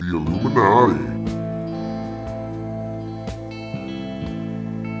Illuminati.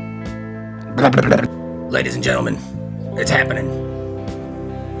 Ladies and gentlemen, it's happening.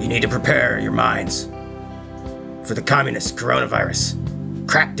 You need to prepare your minds for the communist coronavirus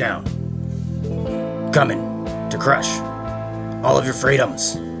crackdown coming to crush all of your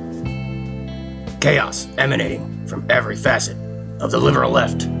freedoms. Chaos emanating from every facet of the liberal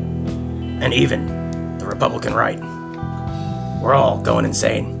left and even the Republican right. We're all going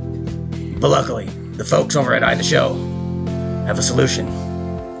insane. But luckily, the folks over at the Show have a solution.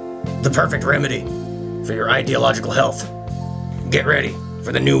 The perfect remedy for your ideological health. Get ready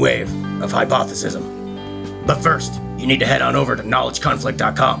for the new wave of hypothesism. But first, you need to head on over to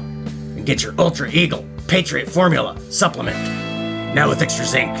knowledgeconflict.com and get your Ultra Eagle Patriot Formula supplement. Now with extra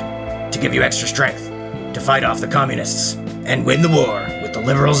zinc to give you extra strength to fight off the communists and win the war with the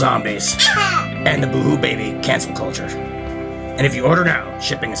liberal zombies and the boohoo baby cancel culture. And if you order now,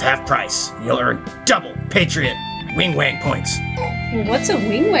 shipping is half price. You'll earn double Patriot Wing Wang points. What's a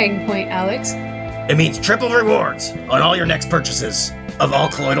wing wang point, Alex? It means triple rewards on all your next purchases of all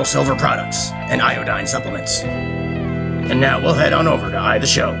colloidal silver products and iodine supplements. And now we'll head on over to the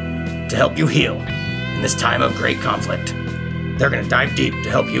Show to help you heal in this time of great conflict. They're going to dive deep to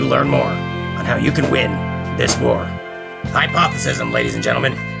help you learn more on how you can win this war. Hypothesism, ladies and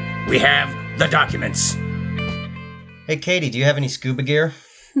gentlemen. We have the documents. Hey, Katie, do you have any scuba gear?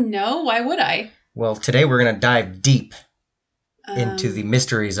 No, why would I? Well, today we're going to dive deep into the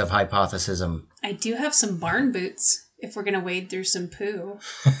mysteries of hypothesism. I do have some barn boots if we're going to wade through some poo.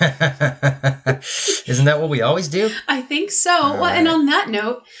 Isn't that what we always do? I think so. Well, and on that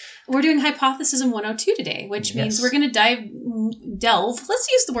note, we're doing Hypothesism 102 today, which means we're going to delve.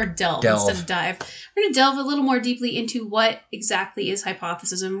 Let's use the word delve instead of dive. We're going to delve a little more deeply into what exactly is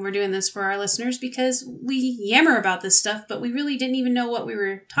hypothesism. We're doing this for our listeners because we yammer about this stuff, but we really didn't even know what we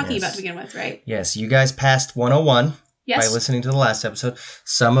were talking about to begin with, right? Yes, you guys passed 101 by listening to the last episode.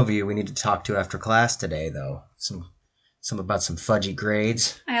 Some of you we need to talk to after class today, though. Some about some fudgy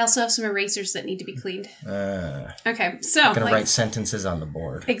grades. I also have some erasers that need to be cleaned. Okay, so I'm gonna write sentences on the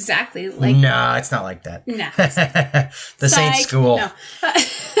board. Exactly. No, it's not like that. No. This ain't school. No.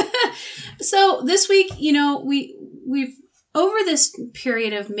 So this week, we've over this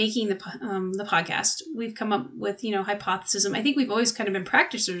period of making the podcast, we've come up with hypothesism. I think we've always kind of been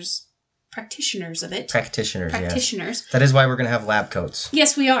practitioners of it. Practitioners. Yes. That is why we're going to have lab coats.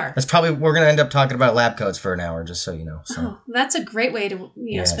 Yes, we are. We're going to end up talking about lab coats for an hour, just so you know. So. Oh, that's a great way to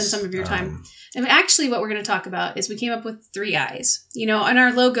spend some of your time. And actually what we're going to talk about is we came up with 3 eyes. On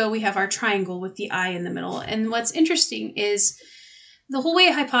our logo, we have our triangle with the eye in the middle. And what's interesting is the whole way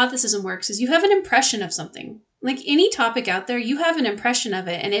hypothesism works is you have an impression of something. Like any topic out there, you have an impression of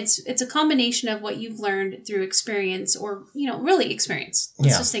it, and it's a combination of what you've learned through experience or, really experience.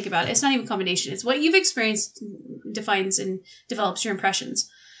 Let's just think about it. It's not even a combination. It's what you've experienced defines and develops your impressions.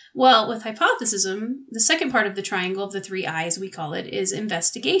 Well, with hypothesism, the second part of the triangle of the 3 eyes, we call it, is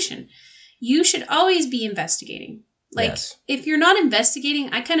investigation. You should always be investigating. If you're not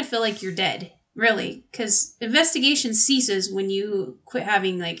investigating, I kind of feel like you're dead. Really, because investigation ceases when you quit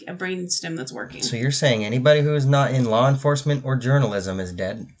having a brainstem that's working. So you're saying anybody who is not in law enforcement or journalism is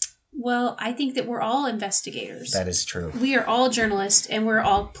dead? Well, I think that we're all investigators. That is true. We are all journalists and we're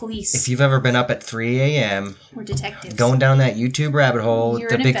all police. If you've ever been up at 3 a.m. We're detectives. Going down that YouTube rabbit hole with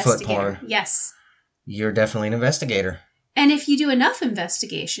the Bigfoot porn. Yes. You're definitely an investigator. And if you do enough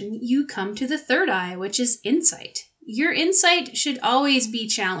investigation, you come to the 3rd eye, which is insight. Your insight should always be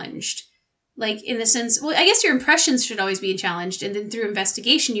challenged. In the sense, I guess your impressions should always be challenged, and then through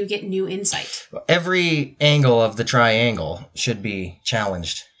investigation, you get new insight. Every angle of the triangle should be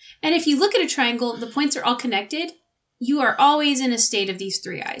challenged. And if you look at a triangle, the points are all connected. You are always in a state of these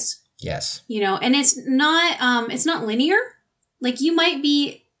 3 eyes. Yes. And it's not linear. You might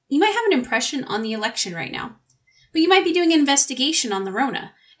have an impression on the election right now, but you might be doing an investigation on the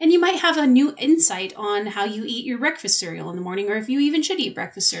Rona. And you might have a new insight on how you eat your breakfast cereal in the morning, or if you even should eat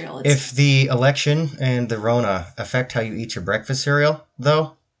breakfast cereal. If the election and the Rona affect how you eat your breakfast cereal,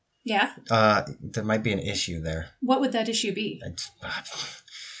 though, there might be an issue there. What would that issue be?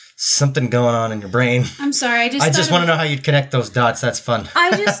 Something going on in your brain. I'm sorry, I just want to know how you'd connect those dots. That's fun. I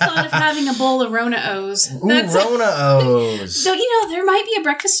just thought of having a bowl of Rona-O's. Rona-O's. So, there might be a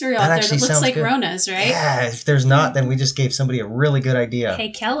breakfast cereal out there that looks like good. Rona's, right? Yeah, if there's not, then we just gave somebody a really good idea. Hey,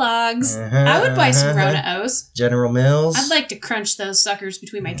 Kellogg's. I would buy some Rona-O's. General Mills. I'd like to crunch those suckers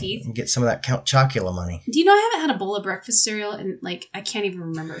between my teeth. And get some of that Count Chocula money. Do you know I haven't had a bowl of breakfast cereal in, I can't even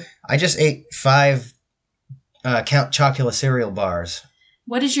remember. I just ate 5 Count Chocula cereal bars.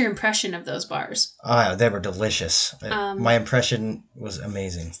 What is your impression of those bars? They were delicious. My impression was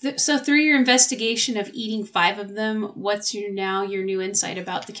amazing. So through your investigation of eating 5 of them, what's your new insight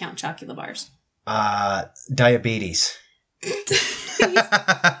about the Count Chocula bars? Diabetes.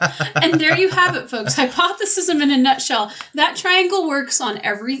 And there you have it, folks. Hypothesism in a nutshell. That triangle works on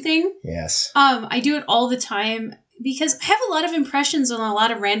everything. Yes. I do it all the time because I have a lot of impressions on a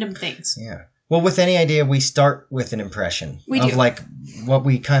lot of random things. Yeah. Well, with any idea, we start with an impression of like what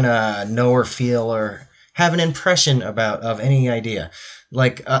we kind of know or feel or have an impression of any idea.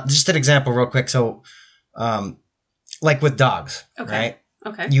 Like just an example real quick. So like with dogs, right?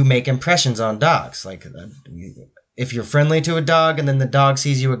 Okay. You make impressions on dogs. Like if you're friendly to a dog and then the dog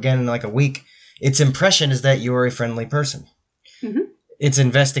sees you again in like a week, its impression is that you're a friendly person. Mm-hmm. Its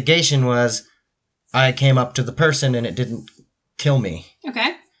investigation was, I came up to the person and it didn't kill me.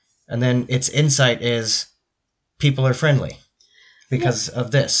 Okay. And then its insight is, people are friendly because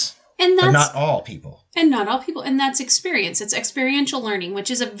of this. And that's, but not all people. And not all people. And that's experience. It's experiential learning, which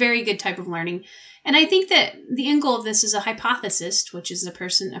is a very good type of learning. And I think that the end goal of this is a hypothesist, which is a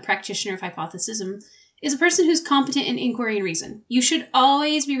practitioner of hypothesism, is a person who's competent in inquiry and reason. You should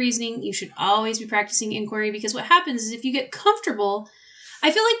always be reasoning. You should always be practicing inquiry, because what happens is if you get comfortable,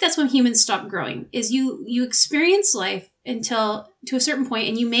 I feel like that's when humans stop growing, is you experience life until to a certain point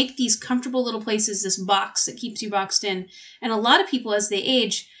and you make these comfortable little places, this box that keeps you boxed in. And a lot of people, as they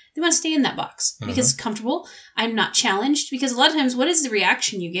age, they want to stay in that box because it's comfortable. I'm not challenged, because a lot of times, what is the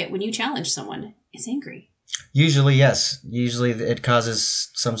reaction you get when you challenge someone? It's angry. Usually, yes. Usually it causes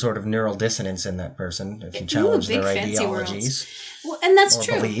some sort of neural dissonance in that person if you challenge their ideologies. Well, and that's or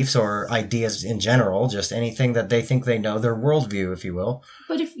true. Beliefs or ideas in general, just anything that they think they know, their worldview, if you will.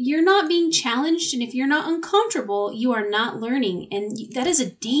 But if you're not being challenged and if you're not uncomfortable, you are not learning. And that is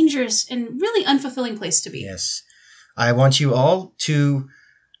a dangerous and really unfulfilling place to be. Yes. I want you all to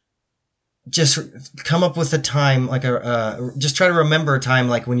just come up with a time, like just try to remember a time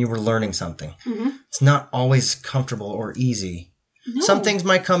like when you were learning something. Mm-hmm. It's not always comfortable or easy. No. Some things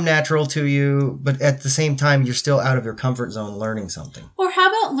might come natural to you, but at the same time, you're still out of your comfort zone learning something. Or how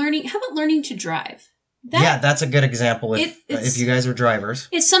about learning to drive? That's a good example if you guys are drivers.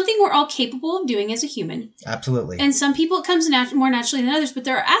 It's something we're all capable of doing as a human. Absolutely. And some people it comes more naturally than others, but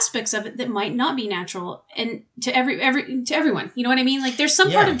there are aspects of it that might not be natural and to everyone. You know what I mean? Like there's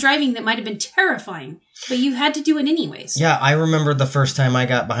some part of driving that might have been terrifying, but you had to do it anyways. Yeah, I remember the first time I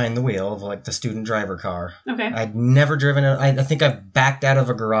got behind the wheel of like the student driver car. Okay. I'd never driven it. I think I've backed out of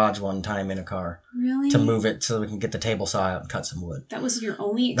a garage one time in a car. Really? To move it so we can get the table saw out and cut some wood. That was your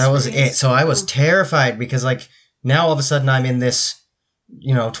only experience? That was it. So I was terrified because like now all of a sudden I'm in this,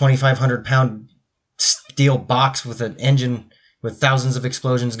 2,500 pound steel box with an engine with thousands of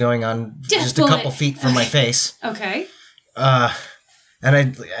explosions going on just a couple feet from my face. Okay.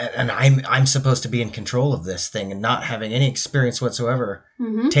 And I'm supposed to be in control of this thing and not having any experience whatsoever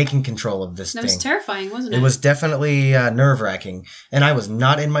taking control of this thing. That was terrifying, wasn't it? It was definitely nerve-wracking. And I was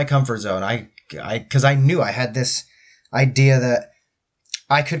not in my comfort zone. Because I knew I had this idea that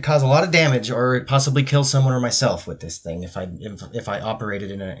I could cause a lot of damage or possibly kill someone or myself with this thing if I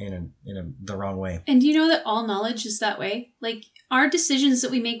operated in the wrong way. And do you know that all knowledge is that way? Like our decisions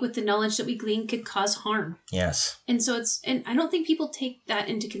that we make with the knowledge that we glean could cause harm. Yes. And so and I don't think people take that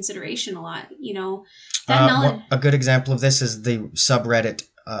into consideration a lot. That knowledge. A good example of this is the subreddit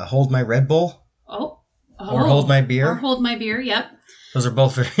Hold My Red Bull. Or Hold My Beer. Or Hold My Beer. Yep. Those are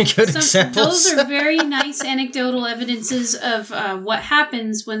both very good examples. Those are very nice anecdotal evidences of what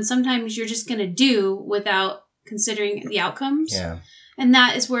happens when sometimes you're just going to do without considering the outcomes. Yeah. And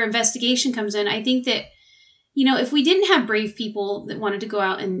that is where investigation comes in. I think that, if we didn't have brave people that wanted to go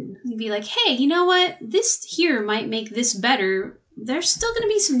out and be like, hey, you know what? This here might make this better. There's still going to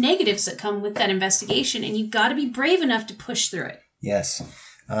be some negatives that come with that investigation, and you've got to be brave enough to push through it. Yes.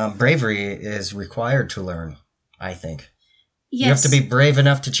 Bravery is required to learn, I think. Yes. You have to be brave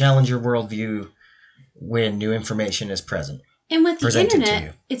enough to challenge your worldview when new information is present. And with the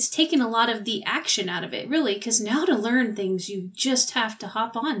internet, it's taken a lot of the action out of it, really, because now to learn things, you just have to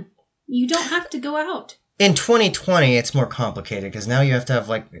hop on. You don't have to go out. In 2020, it's more complicated because now you have to have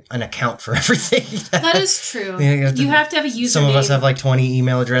like an account for everything. That is true. You have to have a username. Some of us have like 20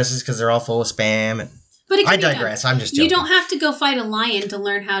 email addresses because they're all full of spam. But I digress. I'm just joking. You don't have to go fight a lion to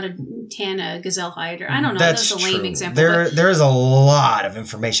learn how to tan a gazelle hide. Or I don't know. That's a lame example. There is a lot of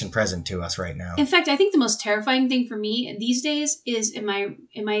information present to us right now. In fact, I think the most terrifying thing for me these days is am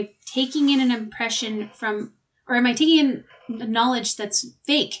I taking in an impression from, or am I taking in knowledge that's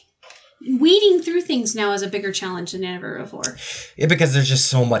fake? Weeding through things now is a bigger challenge than ever before. Yeah, because there's just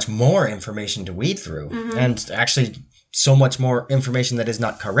so much more information to weed through. Mm-hmm. And actually, so much more information that is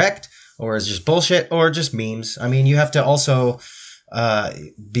not correct or is just bullshit or just memes. I mean, you have to also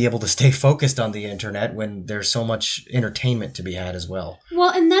be able to stay focused on the internet when there's so much entertainment to be had as well.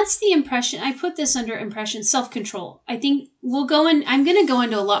 Well, and that's the impression. I put this under impression, self-control. I think I'm going to go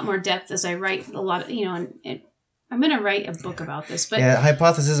into a lot more depth as I write a lot of, and I'm going to write a book about this. But yeah,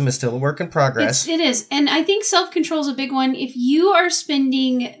 hypothesism is still a work in progress. It is. And I think self-control is a big one. If you are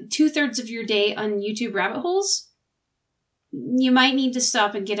spending 2/3 of your day on YouTube rabbit holes, you might need to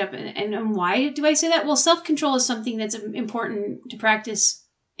stop and get up. And why do I say that? Well, self-control is something that's important to practice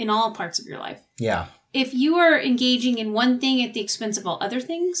in all parts of your life. Yeah. If you are engaging in one thing at the expense of all other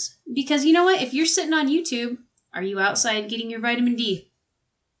things, because you know what? If you're sitting on YouTube, are you outside getting your vitamin D?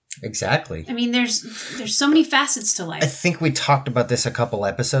 Exactly. I mean, there's so many facets to life. I think we talked about this a couple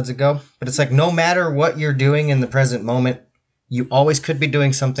episodes ago, but it's like no matter what you're doing in the present moment, you always could be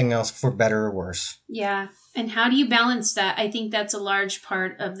doing something else for better or worse. Yeah. And how do you balance that? I think that's a large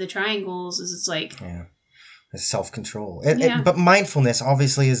part of the triangles is it's like... Yeah. It's self-control. But mindfulness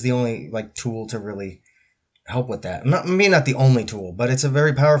obviously is the only tool to really help with that. Not the only tool, but it's a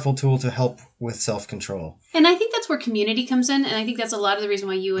very powerful tool to help with self-control. And I think that's where community comes in. And I think that's a lot of the reason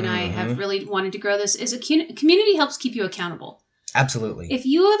why you and I have really wanted to grow this is community helps keep you accountable. Absolutely. If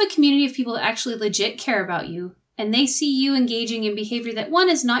you have a community of people that actually legit care about you, and they see you engaging in behavior that, one,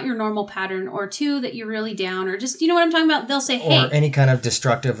 is not your normal pattern, or two, that you're really down, or just, you know what I'm talking about? They'll say, hey. Or any kind of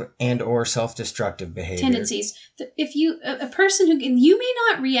destructive and or self-destructive behavior. Tendencies. If you, a person who, you may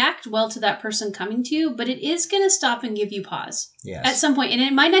not react well to that person coming to you, but it is going to stop and give you pause. Yes. At some point. And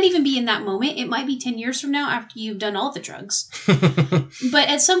it might not even be in that moment. It might be 10 years from now after you've done all the drugs. But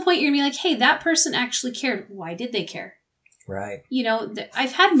at some point, you're going to be like, hey, that person actually cared. Why did they care? Right.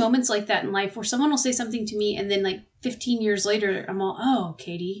 I've had moments like that in life where someone will say something to me and then 15 years later, I'm all, oh,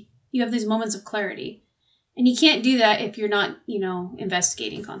 Katie, you have these moments of clarity. And you can't do that if you're not,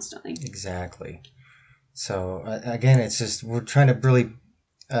 investigating constantly. Exactly. So again, it's just, we're trying to really...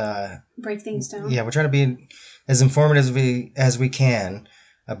 break things down. Yeah, we're trying to be as informative as we can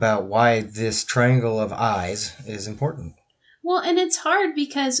about why this triangle of eyes is important. Well, and it's hard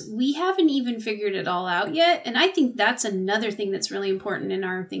because we haven't even figured it all out yet. And I think that's another thing that's really important in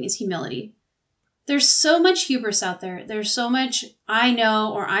our thing is humility. There's so much hubris out there. There's so much I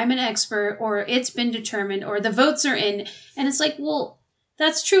know, or I'm an expert, or it's been determined, or the votes are in. And it's like, well,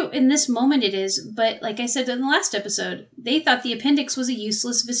 that's true. In this moment it is. But like I said in the last episode, they thought the appendix was a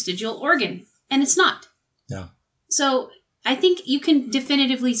useless vestigial organ. And it's not. No. So I think you can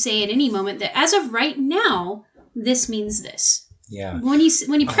definitively say at any moment that as of right now, this means this. Yeah. When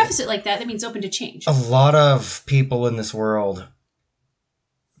you preface it like that, that means open to change. A lot of people in this world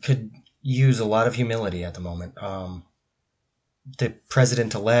could use a lot of humility at the moment. The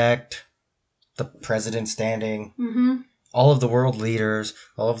president-elect, the president standing, all of the world leaders,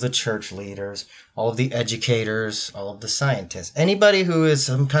 all of the church leaders, all of the educators, all of the scientists, anybody who is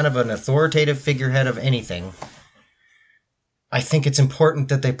some kind of an authoritative figurehead of anything, I think it's important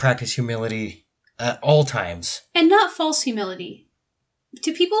that they practice humility at all times. And not false humility.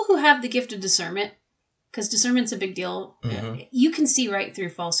 To people who have the gift of discernment, because discernment's a big deal, you can see right through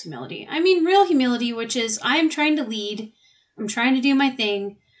false humility. I mean, real humility, which is, I am trying to lead, I'm trying to do my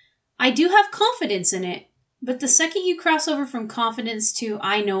thing. I do have confidence in it, but the second you cross over from confidence to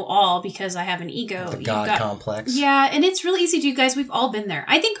I know all because I have an ego. The God complex. Yeah, and it's really easy to do, guys. We've all been there.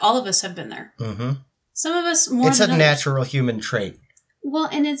 I think all of us have been there. Mm-hmm. Some of us more It's than a others. natural human trait. Well,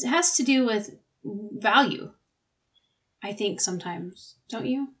 and it has to do with value, I think sometimes, don't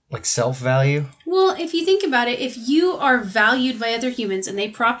you? Like self-value? Well, if you think about it, if you are valued by other humans and they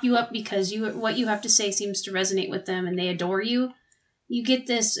prop you up because what you have to say seems to resonate with them and they adore you, you get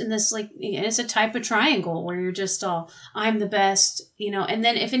this, and this it's a type of triangle where you're just all, I'm the best, and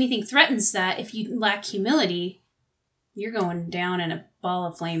then if anything threatens that, if you lack humility, you're going down in a ball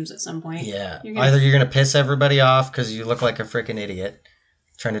of flames at some point. Yeah. Either you're going to piss everybody off because you look like a freaking idiot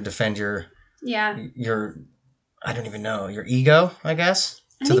trying to defend your I don't even know, your ego, I guess,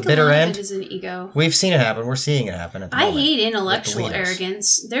 to the bitter end. It is an ego. We've seen it happen. We're seeing it happen at the moment. I hate intellectual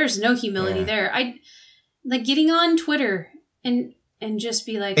arrogance. There's no humility there. I like getting on Twitter and just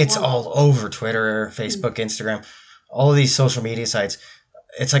be like, it's all over Twitter, Facebook, Instagram, all of these social media sites.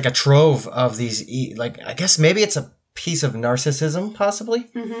 It's like a trove of these, I guess maybe it's a piece of narcissism, possibly,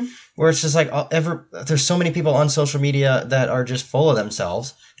 where it's just there's so many people on social media that are just full of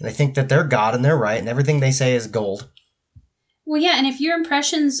themselves, and they think that they're God and they're right, and everything they say is gold. Well, yeah, and if your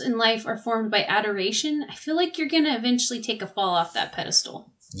impressions in life are formed by adoration, I feel like you're going to eventually take a fall off that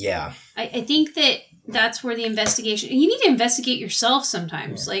pedestal. Yeah. I think that's where the investigation... You need to investigate yourself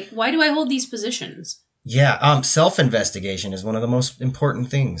sometimes. Yeah. Like, why do I hold these positions? Yeah, self-investigation is one of the most important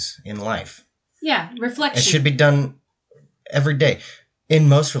things in life. Yeah, reflection. It should be done every day. In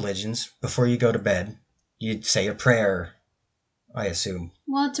most religions, before you go to bed, you'd say a prayer, I assume.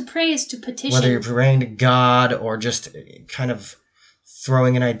 Well, to pray is to petition. Whether you're praying to God or just kind of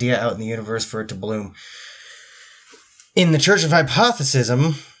throwing an idea out in the universe for it to bloom. In the Church of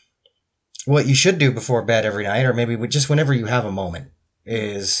Hypothesism, what you should do before bed every night, or maybe just whenever you have a moment,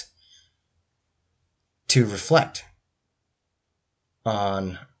 is to reflect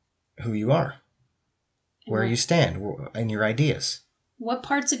on who you are, where you stand, and your ideas. What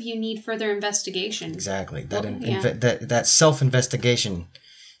parts of you need further investigation? Exactly. That self-investigation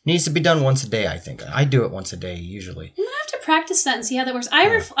needs to be done once a day, I think. I do it once a day, usually. I'm going to have to practice that and see how that works.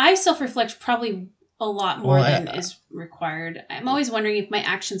 I self-reflect probably a lot more than is required. I'm always wondering if my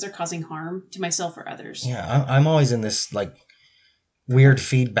actions are causing harm to myself or others. Yeah, I'm always in this, like, weird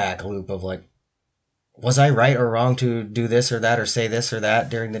feedback loop of, like, was I right or wrong to do this or that or say this or that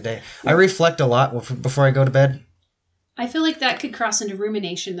during the day? I reflect a lot before I go to bed. I feel like that could cross into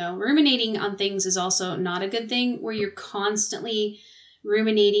rumination, though. Ruminating on things is also not a good thing, where you're constantly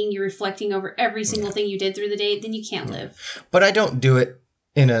ruminating, you're reflecting over every single thing you did through the day, then you can't live. But I don't do it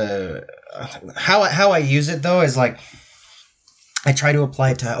in a... How I use it, though, is like, I try to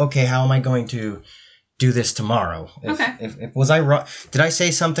apply it to, okay, how am I going to do this tomorrow? If was I wrong? Did I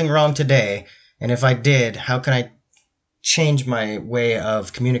say something wrong today? And if I did, how can I change my way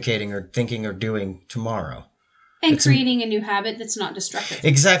of communicating or thinking or doing tomorrow? And creating a new habit that's not destructive.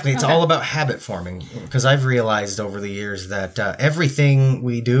 Exactly. It's all about habit forming. Because I've realized over the years that everything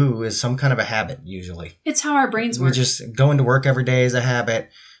we do is some kind of a habit, usually. It's how our brains work. We just going to work every day is a habit.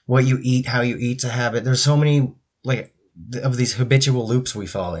 What you eat, how you eat's a habit. There's so many of these habitual loops we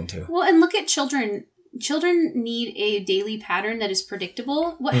fall into. Well, and look at children. Children need a daily pattern that is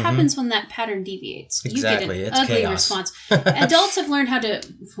predictable. What happens when that pattern deviates? Exactly. You get it's an ugly chaos. Response. Adults have learned how to,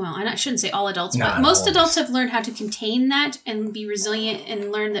 well, I shouldn't say all adults, but most adults have learned how to contain that and be resilient and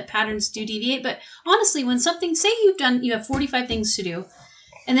learn that patterns do deviate. But honestly, when something, say you have 45 things to do,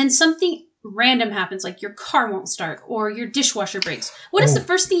 and then something random happens, like your car won't start or your dishwasher breaks, what is the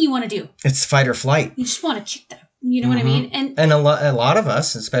first thing you want to do? It's fight or flight. You just want to check that. You know what I mean? And a lot of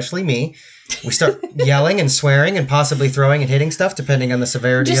us, especially me, we start yelling and swearing and possibly throwing and hitting stuff depending on the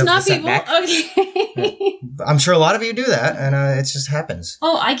severity of the setback. Okay. I'm sure a lot of you do that, and it just happens.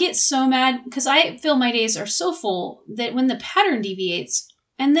 Oh, I get so mad because I feel my days are so full that when the pattern deviates,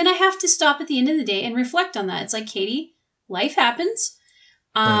 and then I have to stop at the end of the day and reflect on that. It's like, Katie, life happens.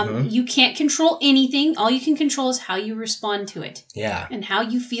 You can't control anything. All you can control is how you respond to it. Yeah. And how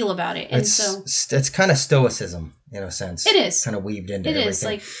you feel about it. And it's kind of stoicism in a sense. It is. Kind of weaved into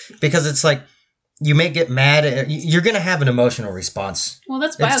everything. It is. Because it's like, you may get mad. You're going to have an emotional response. Well,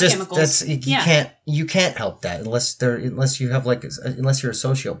 that's biochemicals. You can't help that unless you have unless you're a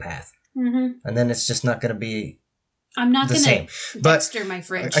sociopath. Mm-hmm. And then it's just not going to be I'm not going to Dexter my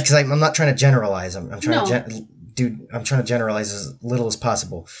fridge. Because I'm not trying to generalize. I'm trying to generalize as little as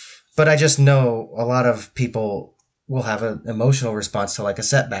possible. But I just know a lot of people will have an emotional response to like a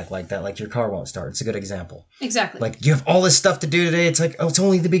setback like that, like your car won't start. It's a good example. Exactly. Like you have all this stuff to do today. It's like, oh, it's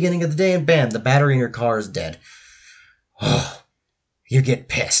only the beginning of the day and bam, the battery in your car is dead. Oh, you get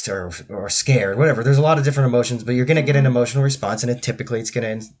pissed or scared, whatever. There's a lot of different emotions, but you're going to get an emotional response, and it's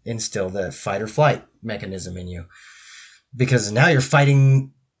going to instill the fight or flight mechanism in you. Because now you're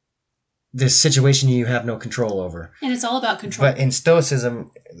fighting this situation you have no control over. And it's all about control. But in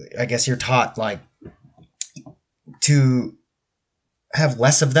Stoicism, I guess you're taught to have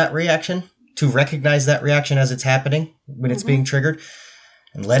less of that reaction, to recognize that reaction as it's happening when it's being triggered,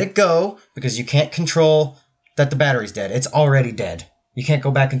 and let it go, because you can't control that the battery's dead. It's already dead. You can't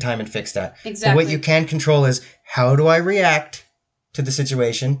go back in time and fix that. Exactly. But what you can control is, how do I react to the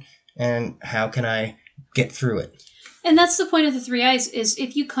situation, and how can I get through it? And that's the point of the 3 I's, is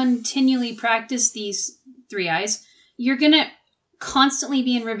if you continually practice these 3 I's, you're going to constantly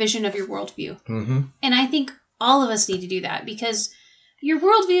be in revision of your worldview. Mm-hmm. And I think all of us need to do that, because your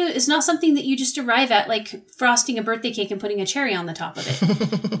worldview is not something that you just arrive at like frosting a birthday cake and putting a cherry on the top of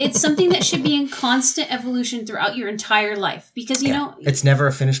it. It's something that should be in constant evolution throughout your entire life, because, you know... It's never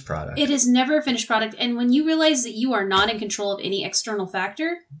a finished product. It is never a finished product. And when you realize that you are not in control of any external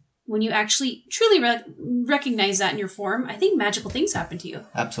factor... When you actually truly recognize that in your form, I think magical things happen to you.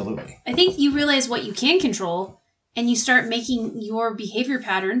 Absolutely. I think you realize what you can control, and you start making your behavior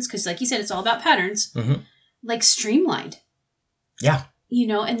patterns, because like you said, it's all about patterns, like streamlined. Yeah. You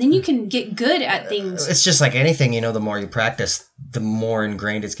know, and then you can get good at things. It's just like anything, you know, the more you practice, the more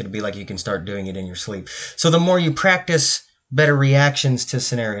ingrained it's going to be. Like you can start doing it in your sleep. So the more you practice better reactions to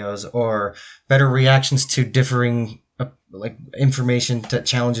scenarios or better reactions to differing like information that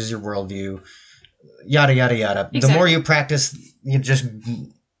challenges your worldview, yada yada yada. Exactly. The more you practice, you just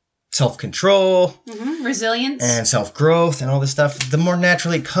self-control, resilience, and self-growth, and all this stuff. The more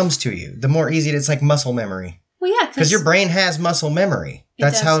naturally it comes to you, the more easy it's like muscle memory. Well, yeah, because your brain has muscle memory.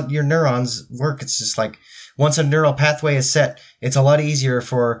 That's how your neurons work. It's just like once a neural pathway is set, it's a lot easier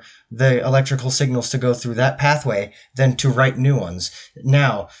for the electrical signals to go through that pathway than to write new ones.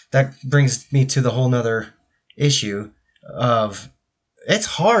 Now that brings me to the whole nother issue of it's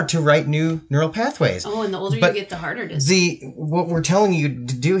hard to write new neural pathways. Oh, and the older you get, the harder it is. What we're telling you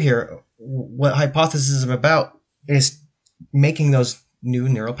to do here, what hypothesis is about, is making those new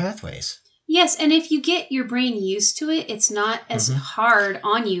neural pathways. Yes, and if you get your brain used to it, it's not as hard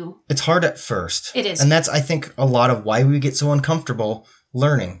on you. It's hard at first. It is. And that's, I think, a lot of why we get so uncomfortable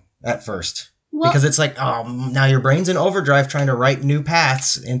learning at first. Well, because it's like, oh, now your brain's in overdrive trying to write new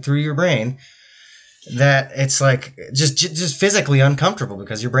paths in through your brain. That it's like just physically uncomfortable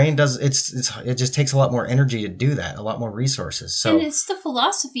because your brain does it just takes a lot more energy to do that, a lot more resources. So and it's the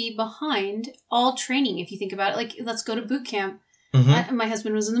philosophy behind all training. If you think about it, like let's go to boot camp. My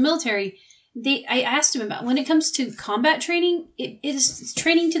husband was in the military. I asked him about when it comes to combat training, it is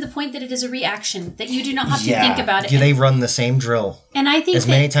training to the point that it is a reaction that you do not have to think about it. They run the same drill, and I think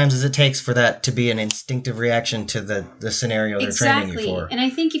many times as it takes for that to be an instinctive reaction to the scenario they're training you for. And I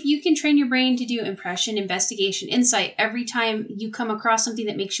think if you can train your brain to do impression, investigation, insight every time you come across something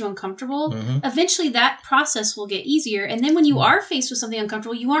that makes you uncomfortable, eventually that process will get easier. And then when you are faced with something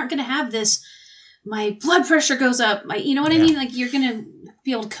uncomfortable, you aren't going to have this. My blood pressure goes up. You know what I mean? Like you're going to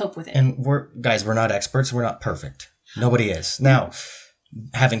be able to cope with it. And we're not experts. We're not perfect. Nobody is. Now,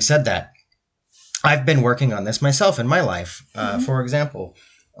 having said that, I've been working on this myself in my life. For example,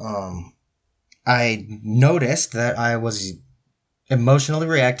 I noticed that I was emotionally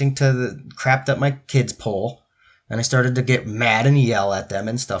reacting to the crap that my kids pull, and I started to get mad and yell at them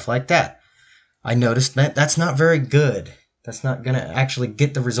and stuff like that. I noticed that that's not very good. That's not going to actually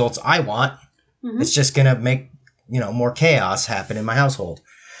get the results I want. It's just going to make, more chaos happen in my household.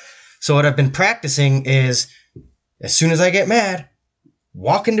 So what I've been practicing is as soon as I get mad,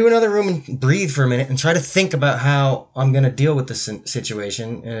 walk into another room and breathe for a minute and try to think about how I'm going to deal with this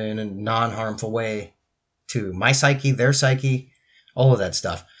situation in a non-harmful way to my psyche, their psyche, all of that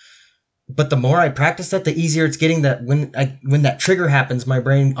stuff. But the more I practice that, the easier it's getting that when that trigger happens, my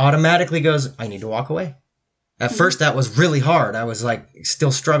brain automatically goes, I need to walk away. At first, that was really hard. I was like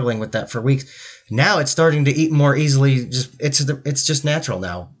still struggling with that for weeks. Now it's starting to eat more easily. It's just natural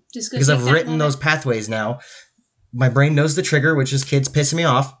now. Just because I've written those pathways now. My brain knows the trigger, which is kids pissing me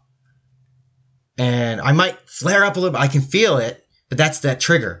off. And I might flare up a little bit. I can feel it, but that's that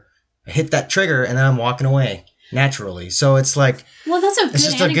trigger. I hit that trigger and then I'm walking away naturally. So it's like, well, that's a good it's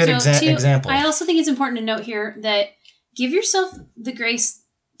just a good example. I also think it's important to note here that give yourself the grace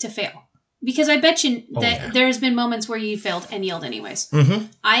to fail. Because I bet you that there has been moments where you failed and yelled anyways.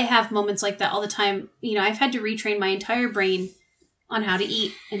 I have moments like that all the time. I've had to retrain my entire brain on how to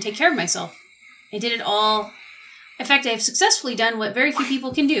eat and take care of myself. I did it all. In fact, I've successfully done what very few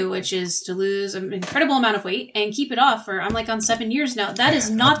people can do, which is to lose an incredible amount of weight and keep it off for, I'm like on 7 years now. That is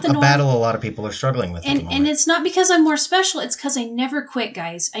not the norm. A battle a lot of people are struggling with. And it's not because I'm more special. It's because I never quit,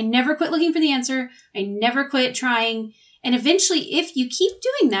 guys. I never quit looking for the answer. I never quit trying. And eventually, if you keep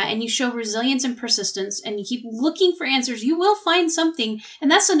doing that and you show resilience and persistence and you keep looking for answers, you will find something. And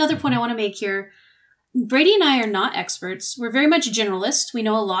that's another point I want to make here. Brady and I are not experts. We're very much generalists. We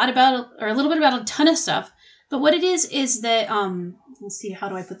know a lot about, or a little bit about a ton of stuff. But what it is that, let's see, how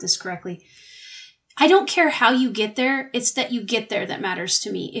do I put this correctly? I don't care how you get there. It's that you get there that matters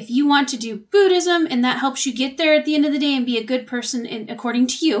to me. If you want to do Buddhism and that helps you get there at the end of the day and be a good person according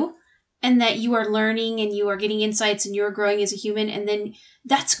to you, and that you are learning and you are getting insights and you're growing as a human, and then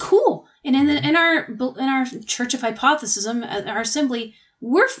that's cool. And in our Church of Hypothesism, our assembly,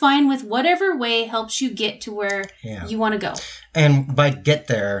 we're fine with whatever way helps you get to where you want to go. And by get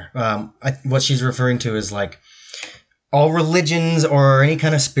there, what she's referring to is like all religions or any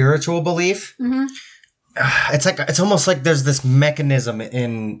kind of spiritual belief. It's almost like there's this mechanism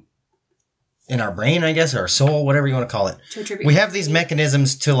in our brain, I guess, or our soul, whatever you want to call it. We have these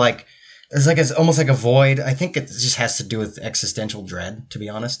mechanisms to like. It's almost like a void. I think it just has to do with existential dread, to be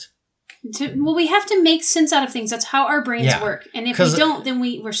honest. We have to make sense out of things. That's how our brains work. And if we don't, then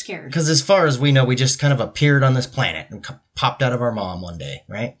we're scared. Because as far as we know, we just kind of appeared on this planet and popped out of our mom one day,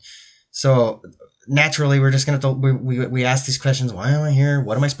 right? So naturally, we're just going to we ask these questions. Why am I here?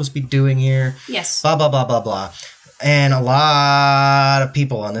 What am I supposed to be doing here? Yes. Blah, blah, blah, blah, blah. And a lot of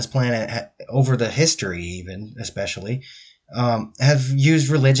people on this planet, over the history even, especially, have used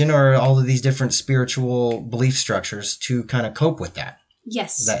religion or all of these different spiritual belief structures to kind of cope with that.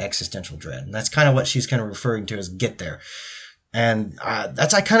 Yes. That existential dread. And that's kind of what she's kind of referring to as get there. And I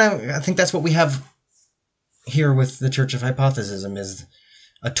think that's what we have here with the Church of Hypothesism is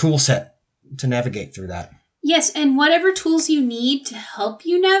a tool set to navigate through that. Yes, and whatever tools you need to help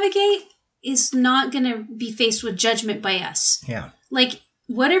you navigate is not going to be faced with judgment by us. Yeah. Like,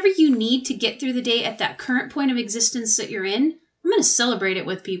 whatever you need to get through the day at that current point of existence that you're in, I'm going to celebrate it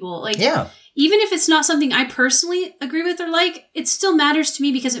with people. Like, yeah. Even if it's not something I personally agree with or like, it still matters to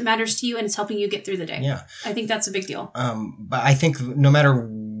me because it matters to you and it's helping you get through the day. Yeah. I think that's a big deal. But I think no matter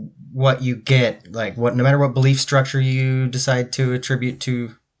what you get, like no matter what belief structure you decide to attribute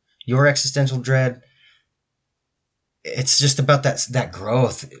to your existential dread, it's just about that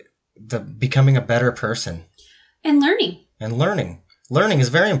growth, the becoming a better person. And learning. Learning is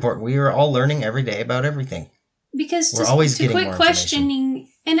very important. We are all learning every day about everything. Because we're always to getting quit more questioning,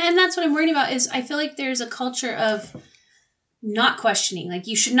 and that's what I'm worried about, is I feel like there's a culture of not questioning. Like,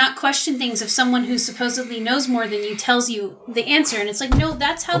 you should not question things if someone who supposedly knows more than you tells you the answer. And it's like, no,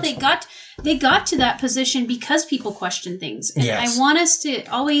 that's how they got to that position because people question things. And yes. I want us to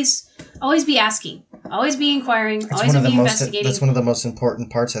always be asking, always be inquiring, always be investigating. That's one of the most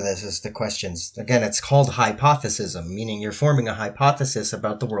important parts of this is the questions. Again, it's called hypothesism, meaning you're forming a hypothesis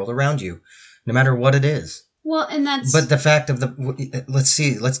about the world around you, no matter what it is. Well, and that's... But the fact of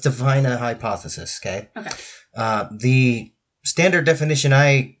let's define a hypothesis, okay? Okay. The standard definition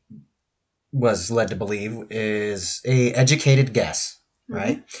I was led to believe is a educated guess,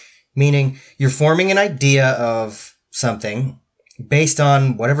 right? Meaning you're forming an idea of something based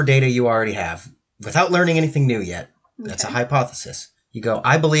on whatever data you already have without learning anything new yet. Okay. That's a hypothesis. You go,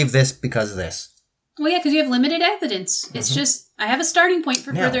 I believe this because of this. Well, yeah, because you have limited evidence. It's just, I have a starting point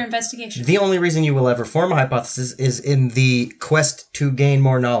for further investigation. The only reason you will ever form a hypothesis is in the quest to gain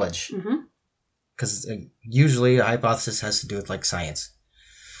more knowledge. Because usually a hypothesis has to do with like science.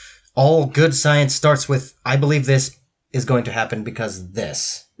 All good science starts with, I believe this is going to happen because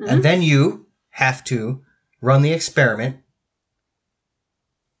this. And then you have to run the experiment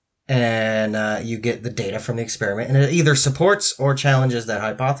and you get the data from the experiment and it either supports or challenges that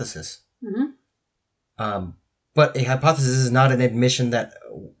hypothesis. But a hypothesis is not an admission that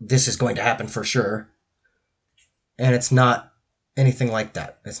this is going to happen for sure. And it's not anything like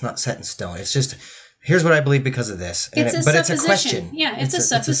that. It's not set in stone. It's just, here's what I believe because of this. But it's a question. Yeah, it's a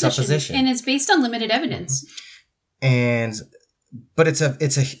supposition. And it's based on limited evidence. But it's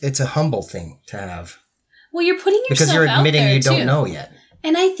a humble thing to have. Well, you're putting yourself because you're admitting out there you don't too. know yet.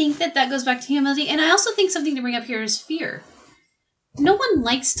 And I think that goes back to humility. And I also think something to bring up here is fear. No one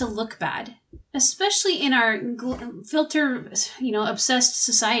likes to look bad, especially in our filter, obsessed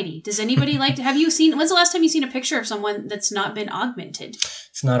society. Does anybody like to? When's the last time you've seen a picture of someone that's not been augmented?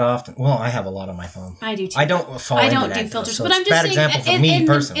 It's not often. Well, I have a lot on my phone. I do too. I don't do filters, so but I'm just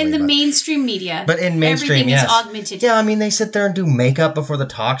saying in the mainstream media. But in mainstream, everything is augmented. Yeah, I mean, they sit there and do makeup before the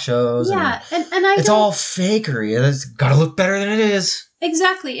talk shows. Yeah, and it's all fakery. It's got to look better than it is.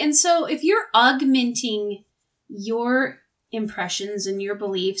 Exactly, and so if you're augmenting your impressions and your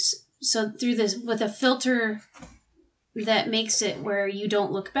beliefs, so through this with a filter that makes it where you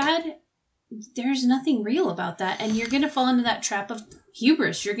don't look bad, there's nothing real about that, and you're going to fall into that trap of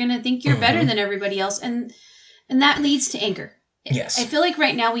hubris. You're going to think you're better than everybody else, and that leads to anger. Yes, I feel like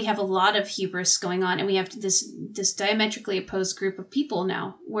right now we have a lot of hubris going on, and we have this diametrically opposed group of people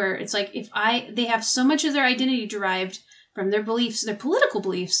now, where it's like they have so much of their identity derived from their beliefs, their political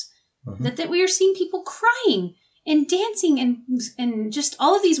beliefs, that we are seeing people crying and dancing and just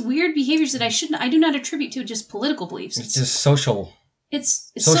all of these weird behaviors that I do not attribute to just political beliefs. It's just social.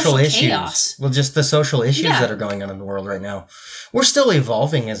 It's social issues. Chaos. Well, just the social issues that are going on in the world right now. We're still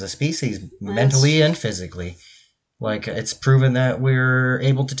evolving as a species, mentally and physically. Like, it's proven that we're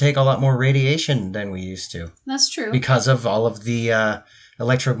able to take a lot more radiation than we used to. That's true. Because of all of the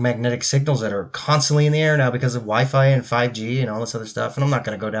electromagnetic signals that are constantly in the air now because of Wi-Fi and 5G and all this other stuff. And I'm not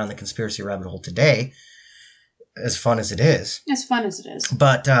going to go down the conspiracy rabbit hole today. As fun as it is. As fun as it is.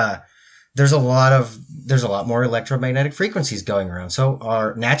 But there's a lot more electromagnetic frequencies going around. So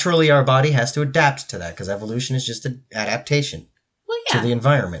our body has to adapt to that because evolution is just an adaptation to the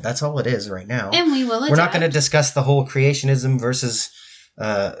environment. That's all it is right now. And we will adapt. We're not going to discuss the whole creationism versus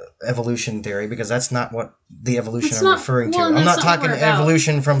evolution theory because that's not what the evolution I'm referring to. I'm not talking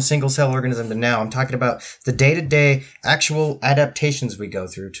evolution from single cell organism to now. I'm talking about the day-to-day actual adaptations we go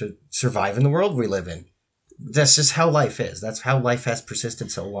through to survive in the world we live in. That's just how life is. That's how life has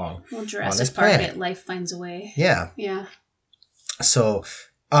persisted so long. Well, Jurassic Park, life finds a way. Yeah. Yeah. So,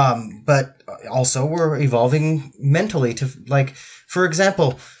 But also we're evolving mentally to, like, for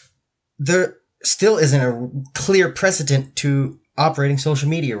example, there still isn't a clear precedent to operating social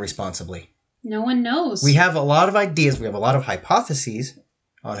media responsibly. No one knows. We have a lot of ideas. We have a lot of hypotheses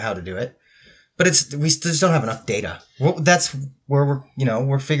on how to do it, but we just don't have enough data. Well, that's where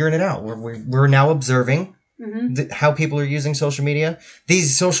we're figuring it out. We're now observing how people are using social media.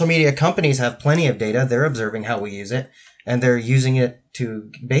 These social media companies have plenty of data. They're observing how we use it, and they're using it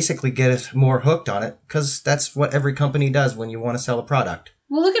to basically get us more hooked on it, because that's what every company does when you want to sell a product.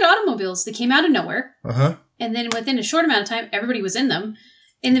 Well, look at automobiles. They came out of nowhere. Uh-huh. And then within a short amount of time, everybody was in them.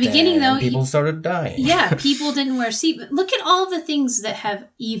 In the beginning, though... people started dying. Yeah, people didn't wear seatbelts. Look at all the things that have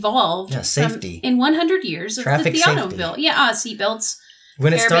evolved. Yeah, safety. In 100 years of Traffic the safety. automobile. Yeah, seatbelts.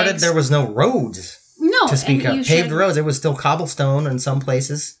 When it started, airbags. there was no roads to speak of. Paved roads. It was still cobblestone in some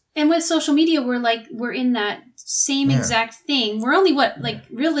places. And with social media, we're in that same exact thing. We're only,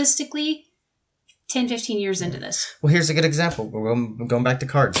 realistically, 10, 15 years into this. Well, here's a good example. We're going back to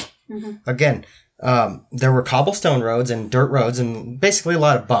cars. Mm-hmm. Again, there were cobblestone roads and dirt roads and basically a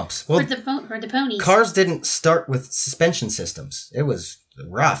lot of bumps. Well, for the ponies. Cars didn't start with suspension systems. It was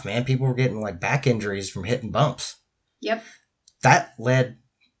rough, man. People were getting back injuries from hitting bumps. Yep. That led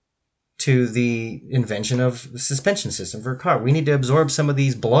to the invention of the suspension system for a car. We need to absorb some of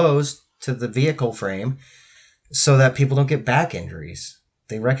these blows to the vehicle frame so that people don't get back injuries.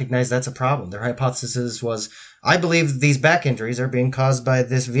 They recognize that's a problem. Their hypothesis was, I believe these back injuries are being caused by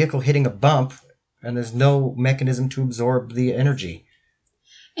this vehicle hitting a bump, and there's no mechanism to absorb the energy.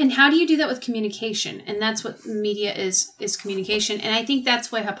 And how do you do that with communication? And that's what media is communication. And I think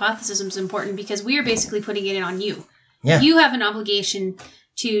that's why hypothesism is important, because we are basically putting it on you. Yeah. You have an obligation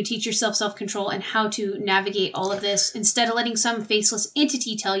to teach yourself self-control and how to navigate all of this instead of letting some faceless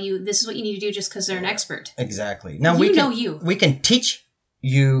entity tell you this is what you need to do just because they're an expert. Exactly. Now we can teach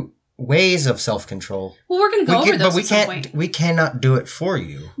you ways of self-control. Well, we're going to go over those at some point. We cannot do it for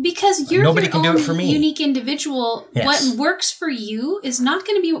you. Because you're Nobody your can own do it for me. Unique individual. Yes. What works for you is not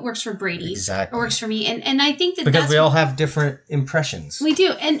going to be what works for Brady. Exactly. Or works for me. And I think because we all have different impressions. We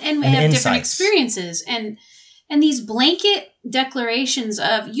do. And we have insights. Different experiences. And these blanket declarations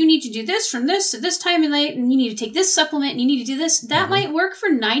of you need to do this from this to this time and late, and you need to take this supplement, and you need to do this, that might work for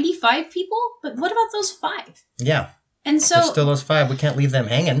 95 people, but what about those 5? Yeah. And so there's still those 5. We can't leave them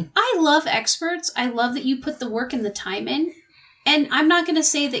hanging. I love experts. I love that you put the work and the time in. And I'm not going to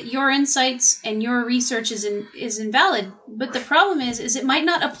say that your insights and your research is invalid, but the problem is it might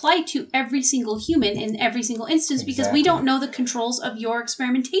not apply to every single human in every single instance because we don't know the controls of your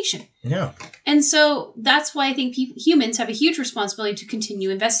experimentation. Yeah. And so that's why I think humans have a huge responsibility to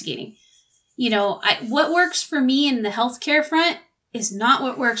continue investigating. You know, what works for me in the healthcare front is not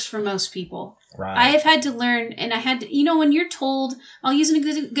what works for most people. Right. I have had to learn, and I had to, when you're told, I'll use a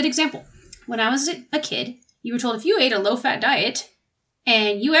good example. When I was a kid, you were told if you ate a low-fat diet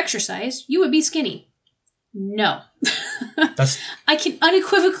and you exercised, you would be skinny. No. I can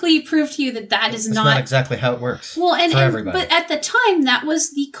unequivocally prove to you that is not exactly how it works. Well, for everybody. But at the time, that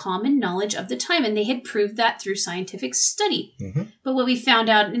was the common knowledge of the time, and they had proved that through scientific study. Mm-hmm. But what we found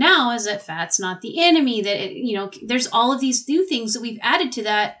out now is that fat's not the enemy. That there's all of these new things that we've added to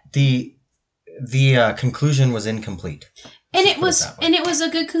that. The conclusion was incomplete. And it was a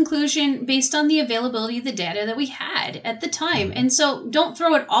good conclusion based on the availability of the data that we had at the time. Mm-hmm. And so don't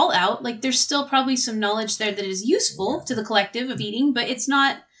throw it all out. There's still probably some knowledge there that is useful to the collective of eating, but it's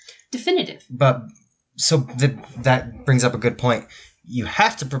not definitive. But so that brings up a good point. You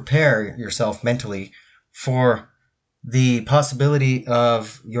have to prepare yourself mentally for the possibility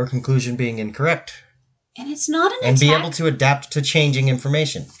of your conclusion being incorrect. And it's not an attack. And be able to adapt to changing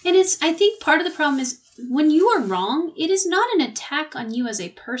information. And I think part of the problem is when you are wrong, it is not an attack on you as a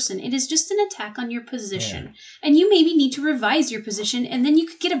person. It is just an attack on your position. Yeah. And you maybe need to revise your position, and then you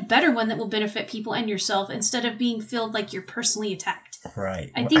could get a better one that will benefit people and yourself instead of being felt like you're personally attacked. Right.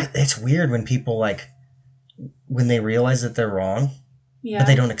 I think it's weird when people, when they realize that they're wrong, but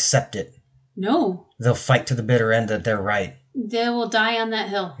they don't accept it. No. They'll fight to the bitter end that they're right. They will die on that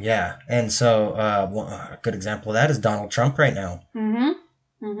hill. Yeah. And so a good example of that is Donald Trump right now.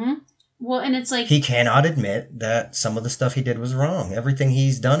 Mm-hmm. Mm-hmm. Well, and it's he cannot admit that some of the stuff he did was wrong. Everything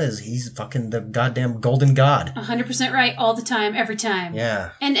he's done he's fucking the goddamn golden god. 100% right all the time, every time.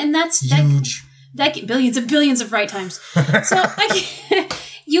 Yeah. And that's huge. That billions and billions of right times. So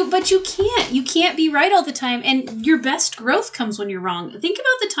but you can't be right all the time, and your best growth comes when you're wrong. Think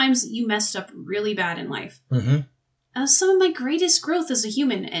about the times that you messed up really bad in life. Mm-hmm. Some of my greatest growth as a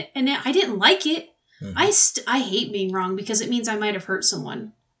human, and I didn't like it. Mm-hmm. I hate being wrong because it means I might have hurt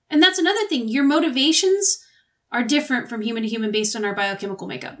someone. And that's another thing. Your motivations are different from human to human based on our biochemical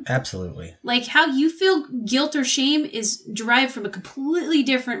makeup. Absolutely. Like how you feel guilt or shame is derived from a completely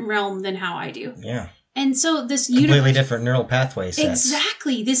different realm than how I do. Yeah. And so this completely different neural pathway sets.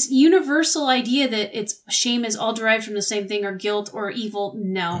 Exactly. This universal idea that shame is all derived from the same thing, or guilt or evil.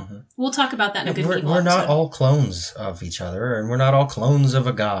 No. Mm-hmm. We'll talk about that in a good evil We're not all clones of each other, and we're not all clones of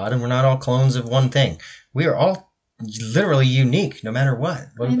a god, and we're not all clones of one thing. We are all literally unique, no matter what.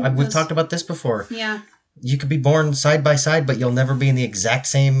 We've talked about this before. Yeah. You could be born side by side, but you'll never be in the exact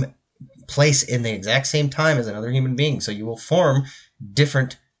same place in the exact same time as another human being. So you will form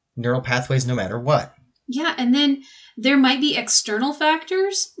different neural pathways no matter what. Yeah, and then there might be external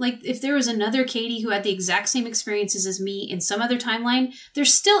factors. Like if there was another Katie who had the exact same experiences as me in some other timeline,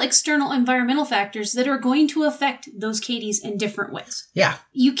 there's still external environmental factors that are going to affect those Katies in different ways. Yeah.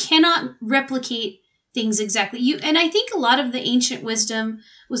 You cannot replicate things exactly. And I think a lot of the ancient wisdom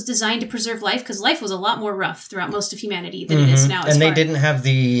was designed to preserve life, because life was a lot more rough throughout most of humanity than it is now. And they didn't have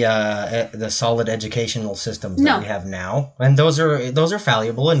the solid educational systems that we have now, and those are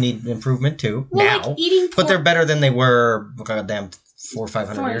valuable and need improvement too. Well, now, like eating pork, but they're better than they were. Goddamn, 400 or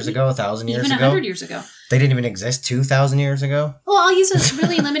 500 years ago, 1,000 years ago, even 100 years ago. They didn't even exist 2,000 years ago. Well, I'll use a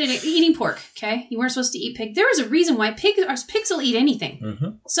really limited eating pork. Okay, you weren't supposed to eat pig. There was a reason why pigs will eat anything. Mm-hmm.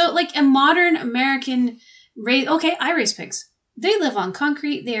 So, like a modern American I raise pigs. They live on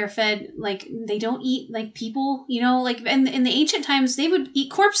concrete. They are fed, like, they don't eat like people, like, and in the ancient times, they would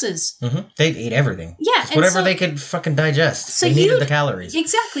eat corpses. Mm-hmm. They'd eat everything. Yeah. Just whatever they could fucking digest. So they needed the calories.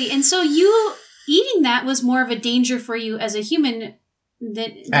 Exactly. And so you eating that was more of a danger for you as a human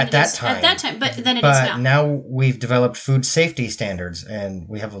at that time, but then it is now. But now we've developed food safety standards, and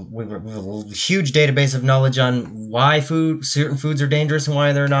we have a huge database of knowledge on why certain foods are dangerous and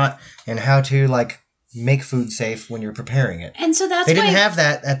why they're not, and how to, like, make food safe when you're preparing it. And so that's they didn't have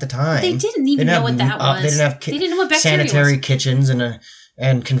that at the time. They didn't even know what that was. They didn't know what bacteria sanitary kitchens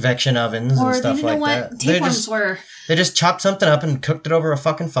and convection ovens and stuff like that. Tapeworms were. They just chopped something up and cooked it over a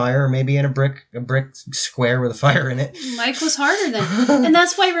fucking fire, or maybe in a brick square with a fire in it. Life was harder then. And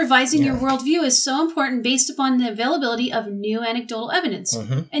that's why revising your worldview is so important, based upon the availability of new anecdotal evidence.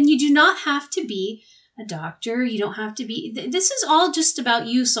 Mm-hmm. And you do not have to be a doctor. You don't have to be. This is all just about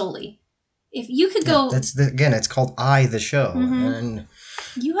you solely. If you could go... again, it's called I, the show. Mm-hmm. And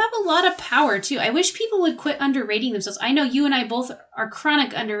you have a lot of power, too. I wish people would quit underrating themselves. I know you and I both are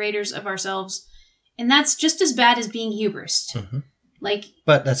chronic underraters of ourselves, and that's just as bad as being hubris. Mm-hmm.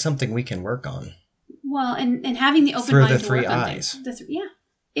 But that's something we can work on. Well, and having the open mind to work on things. Yeah.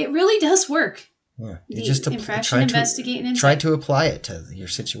 It really does work. Yeah. Investigate, and try to apply it to your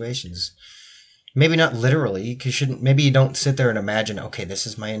situations. Maybe not literally, because maybe you don't sit there and imagine, okay, this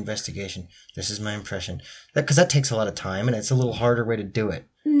is my investigation, this is my impression, because that takes a lot of time, and it's a little harder way to do it.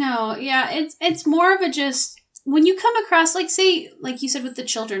 No, yeah, it's more of a just, when you come across, like, say, like you said with the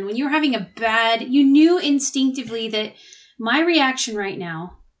children, when you were having you knew instinctively that my reaction right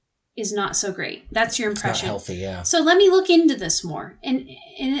now is not so great. That's your impression. It's not healthy, yeah. So let me look into this more, and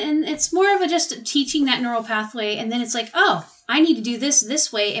it's more of a just teaching that neural pathway, and then it's like, oh, I need to do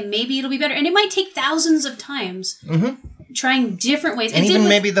this way, and maybe it'll be better. And it might take thousands of times trying different ways. And even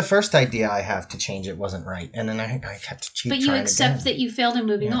maybe the first idea I have to change it wasn't right, and then I have to keep trying. But you accept that you failed and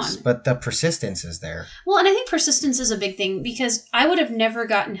moving on. But the persistence is there. Well, and I think persistence is a big thing, because I would have never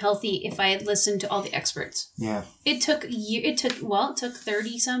gotten healthy if I had listened to all the experts. Yeah. It took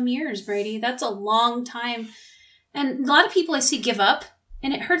 30 some years, Brady. That's a long time. And a lot of people I see give up,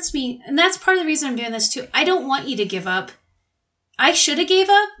 and it hurts me. And that's part of the reason I'm doing this too. I don't want you to give up. I should have gave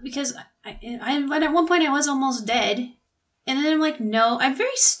up, because I at one point I was almost dead. And then I'm like, no, I'm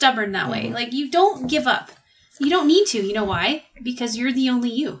very stubborn that way. Like, you don't give up. You don't need to. You know why? Because you're the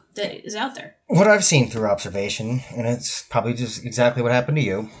only you that is out there. What I've seen through observation, and it's probably just exactly what happened to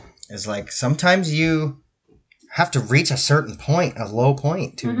you, is like sometimes you have to reach a certain point, a low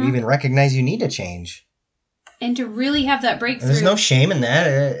point, to even recognize you need to change. And to really have that breakthrough. And there's no shame in that.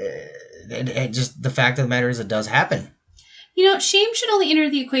 It just, the fact of the matter is, it does happen. Shame should only enter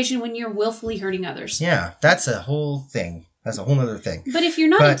the equation when you're willfully hurting others. Yeah, that's a whole thing. That's a whole other thing. But if you're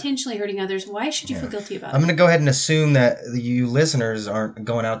not intentionally hurting others, why should you feel guilty about it? I'm going to go ahead and assume that you listeners aren't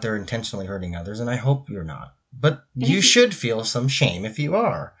going out there intentionally hurting others, and I hope you're not. But you should feel some shame if you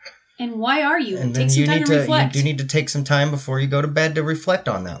are. And why are you? And take some time to reflect. You do need to take some time before you go to bed to reflect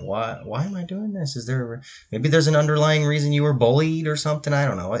on that. Why am I doing this? Maybe there's an underlying reason you were bullied or something. I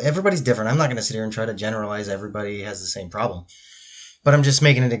don't know. Everybody's different. I'm not going to sit here and try to generalize everybody has the same problem. But I'm just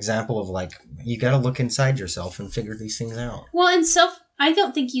making an example of, like, you got to look inside yourself and figure these things out. Well, and I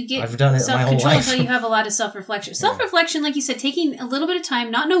don't think you get I've done it my whole self-control life. until you have a lot of self-reflection. Self-reflection, like you said, taking a little bit of time,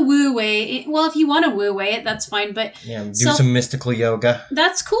 not in a woo way. Well, if you want to woo way it, that's fine. But do some mystical yoga.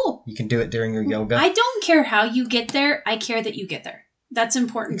 That's cool. You can do it during your yoga. I don't care how you get there. I care that you get there. That's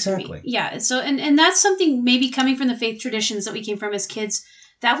important to me. Yeah. So, and that's something maybe coming from the faith traditions that we came from as kids,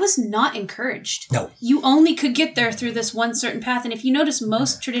 that was not encouraged. No. You only could get there through this one certain path. And if you notice,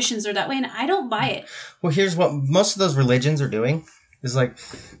 most traditions are that way, and I don't buy it. Well, here's what most of those religions are doing is like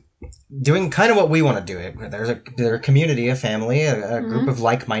doing kind of what we want to do. They're a community, a family, a group of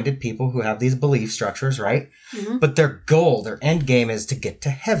like-minded people who have these belief structures, right? Mm-hmm. But their goal, their end game is to get to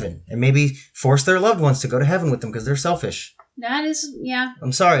heaven and maybe force their loved ones to go to heaven with them because they're selfish. That is, yeah.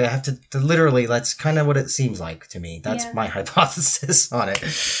 I'm sorry, I have to literally, that's kind of what it seems like to me. That's my hypothesis on it.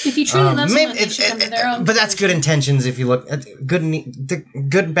 If you truly love someone, they should come to their own. But that's good intentions if you look at good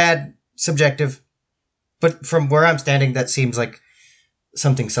and bad, subjective. But from where I'm standing, that seems like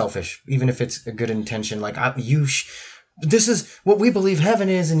something selfish, even if it's a good intention. Like, this is what we believe heaven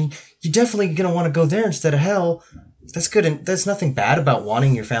is, and you're definitely going to want to go there instead of hell. That's good, and there's nothing bad about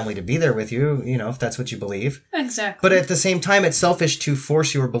wanting your family to be there with you, if that's what you believe. Exactly. But at the same time, it's selfish to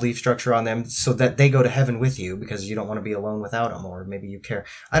force your belief structure on them so that they go to heaven with you because you don't want to be alone without them, or maybe you care.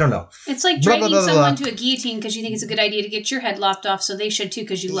 I don't know. It's like dragging someone to a guillotine because you think it's a good idea to get your head lopped off, so they should too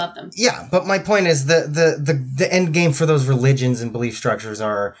because you love them. Yeah, but my point is the end game for those religions and belief structures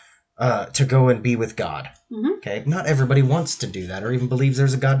are to go and be with God. Mm-hmm. Okay, not everybody wants to do that or even believes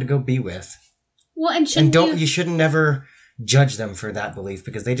there's a God to go be with. Well, and you shouldn't never judge them for that belief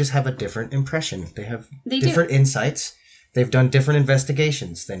because they just have a different impression. They have different insights. They've done different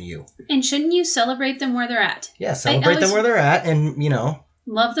investigations than you. And shouldn't you celebrate them where they're at? Yeah, celebrate them where they're at and,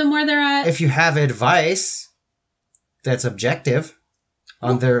 love them where they're at. If you have advice that's objective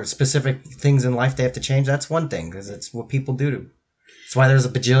on their specific things in life they have to change, that's one thing because it's what people do. That's why there's a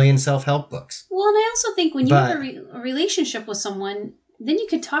bajillion self-help books. Well, and I also think when you have a relationship with someone, then you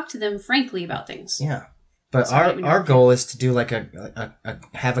could talk to them frankly about things. Yeah. But our goal is to do like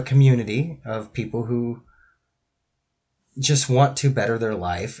have a community of people who just want to better their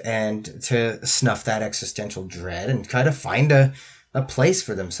life and to snuff that existential dread and try to find a place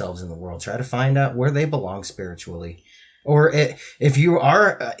for themselves in the world. Try to find out where they belong spiritually. Or if you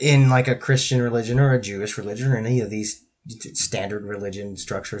are in like a Christian religion or a Jewish religion or any of these standard religion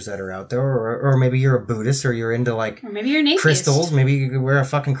structures that are out there, or maybe you're a Buddhist or you're into like, or maybe you're an atheist. Crystals. Maybe you could wear a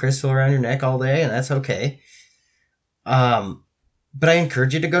fucking crystal around your neck all day and that's okay. But I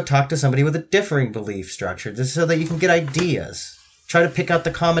encourage you to go talk to somebody with a differing belief structure just so that you can get ideas. Try to pick out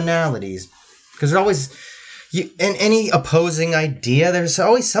the commonalities because there's always in any opposing idea, there's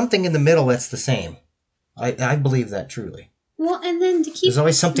always something in the middle that's the same. I believe that truly. Well, and then to keep, there's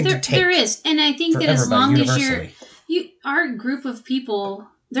always something to take. There is, and I think that as long as our group of people,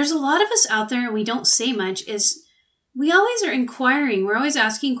 there's a lot of us out there and we don't say much, is we always are inquiring. We're always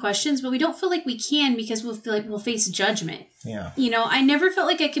asking questions, but we don't feel like we can because we'll feel like we'll face judgment. Yeah. I never felt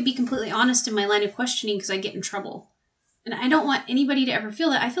like I could be completely honest in my line of questioning because I get in trouble. And I don't want anybody to ever feel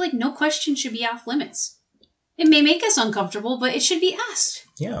that. I feel like no question should be off limits. It may make us uncomfortable, but it should be asked.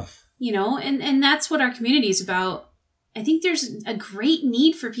 Yeah. And that's what our community is about. I think there's a great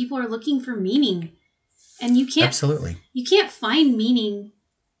need for people who are looking for meaning. And you can't find meaning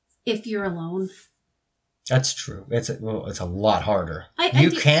if you're alone. That's true. It's a lot harder. You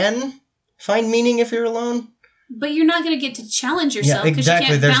can find meaning if you're alone. But you're not going to get to challenge yourself. Yeah,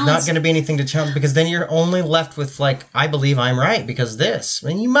 exactly. There's not going to be anything to challenge because then you're only left with like, I believe I'm right because this.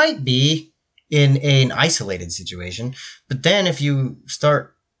 And you might be in an isolated situation. But then if you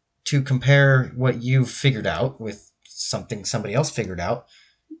start to compare what you've figured out with something somebody else figured out,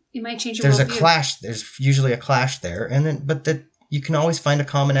 it might change your worldview. There's a clash. There's usually a clash there. But you can always find a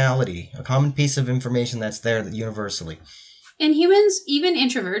commonality, a common piece of information that's there universally. And humans, even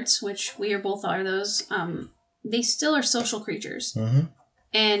introverts, which we both are those, they still are social creatures. Mm-hmm.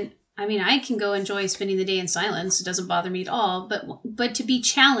 And I mean, I can go enjoy spending the day in silence. It doesn't bother me at all. But to be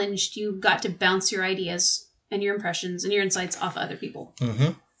challenged, you've got to bounce your ideas and your impressions and your insights off other people.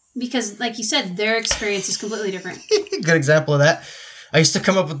 Mm-hmm. Because, like you said, their experience is completely different. Good example of that. I used to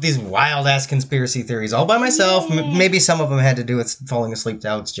come up with these wild-ass conspiracy theories all by myself. Yeah. Maybe some of them had to do with falling asleep to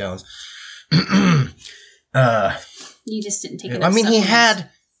Alex Jones. You just didn't take it. I mean, he had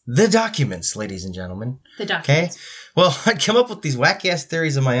the documents, ladies and gentlemen. The documents. Okay? Well, I'd come up with these wacky-ass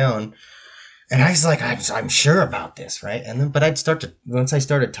theories of my own. And I was like, I'm sure about this, right? But once I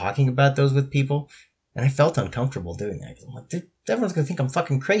started talking about those with people, and I felt uncomfortable doing that. I'm like, everyone's going to think I'm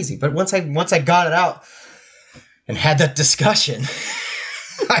fucking crazy. But once I got it out and had that discussion,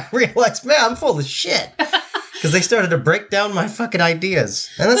 I realized, man, I'm full of shit. Because they started to break down my fucking ideas.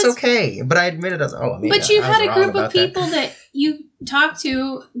 And that's okay. But I admitted, But you had a group of people that you talked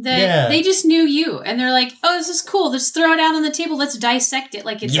to that they just knew you. And they're like, oh, this is cool. Let's throw it out on the table. Let's dissect it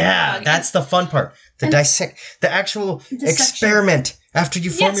like it's a dog. That's the fun part. The actual experiment. After you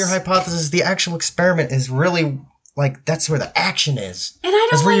form your hypothesis, the actual experiment is really... like, that's where the action is. And I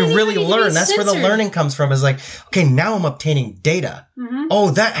don't That's where you really learn. That's censored. where the learning comes from, is like, okay, now I'm obtaining data. Mm-hmm.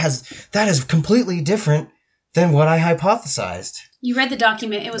 Oh, that is completely different than what I hypothesized. You read the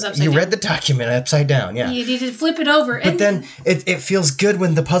document. It was upside down. You read the document upside down, yeah. You needed to flip it over. But then it feels good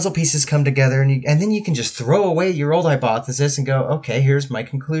when the puzzle pieces come together, and then you can just throw away your old hypothesis and go, okay, here's my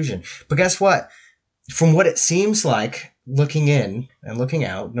conclusion. But guess what? From what it seems like, looking in and looking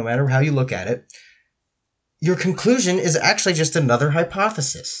out, no matter how you look at it, your conclusion is actually just another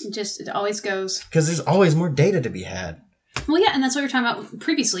hypothesis. It always goes. Because there's always more data to be had. Well, yeah, and that's what we were talking about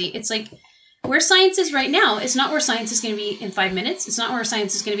previously. It's like where science is right now is not where science is going to be in 5 minutes. It's not where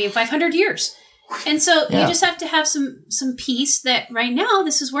science is going to be in 500 years. And so you just have to have some peace that right now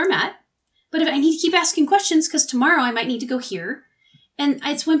this is where I'm at. But if I need to keep asking questions because tomorrow I might need to go here. And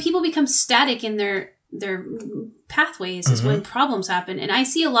it's when people become static in their pathways is when problems happen. And I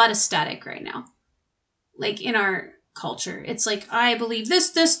see a lot of static right now. Like in our culture, it's like, I believe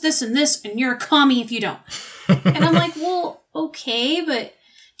this, and this, and you're a commie if you don't. And I'm like, well, okay, but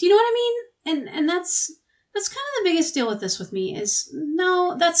do you know what I mean? And that's kind of the biggest deal with this with me is,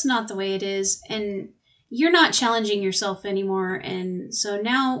 no, that's not the way it is. And you're not challenging yourself anymore. And so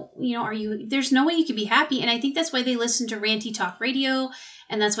now, there's no way you can be happy. And I think that's why they listen to ranty talk radio.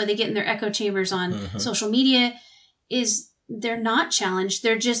 And that's why they get in their echo chambers on social media is they're not challenged.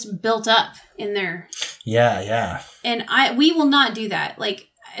 They're just built up in their... Yeah. And we will not do that. Like,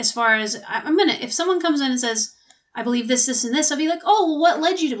 as far as... if someone comes in and says, I believe this, and this, I'll be like, oh, well, what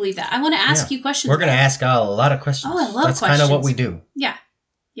led you to believe that? I want to ask you questions. We're going to ask a lot of questions. Oh, I love that's questions. That's kind of what we do. Yeah.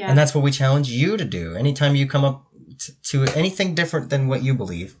 And that's what we challenge you to do. Anytime you come up to anything different than what you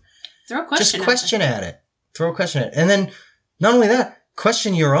believe, throw a question just question at it. Throw a question at it. And then, not only that,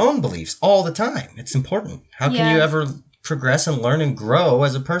 question your own beliefs all the time. It's important. How can you ever... progress and learn and grow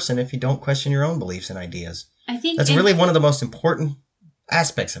as a person if you don't question your own beliefs and ideas? I think that's really one of the most important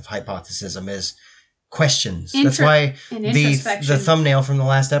aspects of hypothesism is questions. That's why the thumbnail from the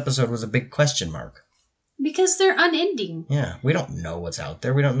last episode was a big question mark. Because they're unending. Yeah, we don't know what's out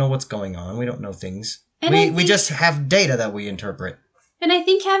there. We don't know what's going on. We don't know things. And we just have data that we interpret. And I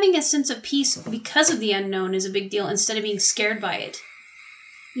think having a sense of peace because of the unknown is a big deal instead of being scared by it.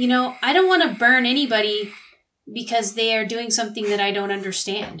 I don't want to burn anybody because they are doing something that I don't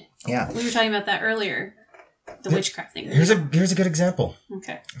understand. Yeah. We were talking about that earlier. The witchcraft thing. Here's a good example.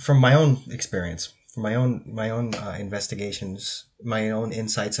 Okay. From my own experience, from my own investigations, my own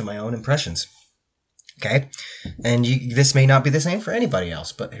insights, and my own impressions. Okay? And this may not be the same for anybody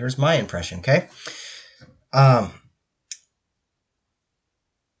else, but here's my impression, okay?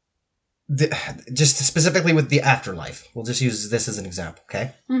 Just specifically with the afterlife. We'll just use this as an example,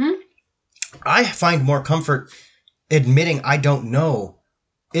 okay? Mm-hmm. I find more comfort admitting I don't know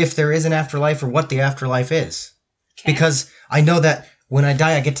if there is an afterlife or what the afterlife is. Okay. Because I know that when I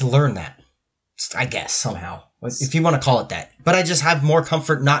die, I get to learn that. I guess, somehow. If you want to call it that. But I just have more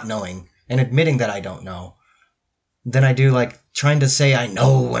comfort not knowing and admitting that I don't know than I do like trying to say I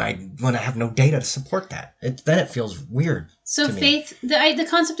know when I have no data to support that. Then it feels weird. So faith, the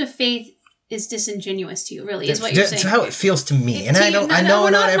concept of faith is disingenuous to you, really, is what you're saying. That's how it feels to me. And I know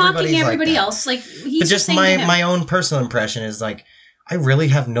not everybody else. Like, but just my own personal impression is like, I really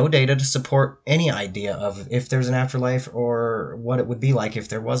have no data to support any idea of if there's an afterlife or what it would be like if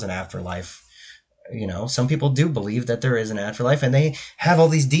there was an afterlife. Some people do believe that there is an afterlife and they have all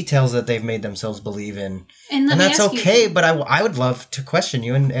these details that they've made themselves believe in. And that's okay, but I would love to question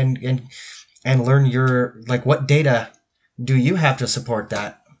you and learn your, like, what data do you have to support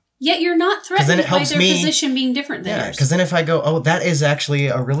that? Yet you're not threatened by their position being different than yours. Yeah, because then if I go, oh, that is actually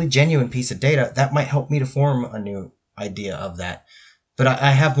a really genuine piece of data, that might help me to form a new idea of that. But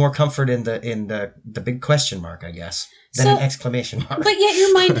I have more comfort in the big question mark, I guess, than an exclamation mark. But yet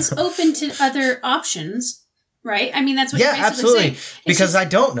your mind is open to other options, right? I mean, that's what you're basically absolutely. saying. Because I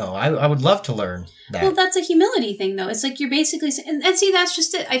don't know. I would love to learn that. Well, that's a humility thing, though. It's like you're basically saying, and see, that's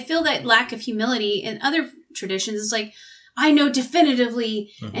just it. I feel that lack of humility in other traditions is like, I know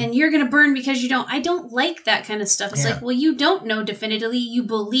definitively, and you're going to burn because you don't. I don't like that kind of stuff. It's like, well, you don't know definitively. You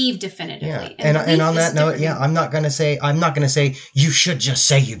believe definitively. Yeah. And on that note, I'm not going to say you should just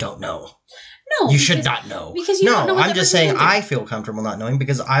say you don't know. No, you should not know. Because you don't know what I'm just saying I feel comfortable not knowing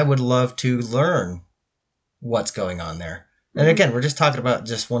because I would love to learn what's going on there. And again, we're just talking about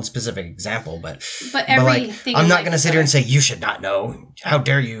just one specific example, but everything. I'm not going to sit here and say, you should not know. How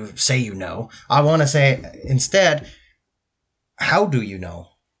dare you say you know? I want to say, instead, how do you know?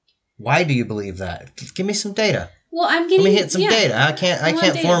 Why do you believe that? Give me some data. Well, Let me hit some data. I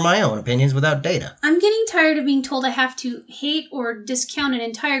can't form my own opinions without data. I'm getting tired of being told I have to hate or discount an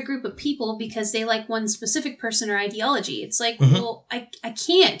entire group of people because they like one specific person or ideology. It's like, well, I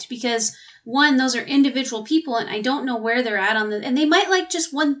can't, because one, those are individual people and I don't know where they're at and they might like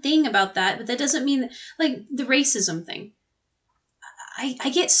just one thing about that, but that doesn't mean like the racism thing.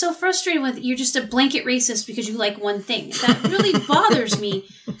 I get so frustrated with you're just a blanket racist because you like one thing. That really bothers me.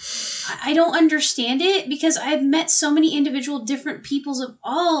 I don't understand it because I've met so many individual different peoples of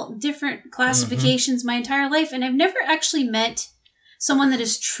all different classifications my entire life, and I've never actually met someone that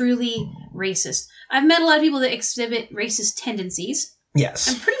is truly racist. I've met a lot of people that exhibit racist tendencies. Yes.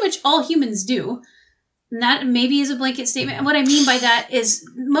 And pretty much all humans do. And that maybe is a blanket statement. And what I mean by that is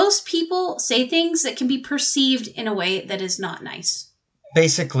most people say things that can be perceived in a way that is not nice.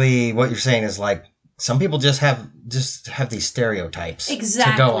 Basically, what you're saying is like some people just have these stereotypes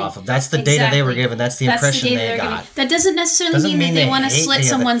to go off of. That's the data they were given. That's the impression they got. That doesn't necessarily mean that they want to slit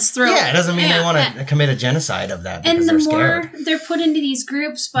someone's throat. Yeah, it doesn't mean they want to commit a genocide of that because and they're scared. And the more they're put into these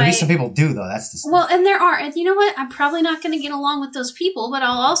groups by... Maybe some people do, though. That's the... Well, and there are. And you know what? I'm probably not going to get along with those people, but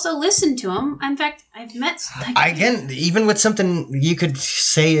I'll also listen to them. In fact, I've met... Again, even with something you could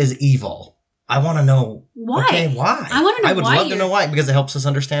say is evil... I want to know why. Okay, why? I want to know why. I would love to know why because it helps us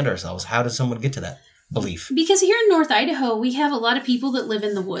understand ourselves. How does someone get to that belief? Because here in North Idaho, we have a lot of people that live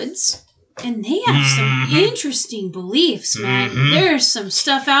in the woods, and they have some interesting beliefs, man. There's some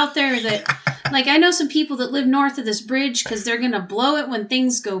stuff out there that, like, I know some people that live north of this bridge because they're going to blow it when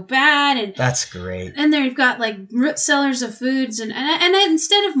things go bad. And that's great. And they've got, like, root cellars of foods. And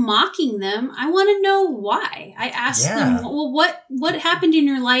instead of mocking them, I want to know why. I ask them, well, what happened in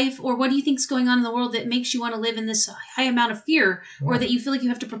your life, or what do you think's going on in the world that makes you want to live in this high amount of fear, or that you feel like you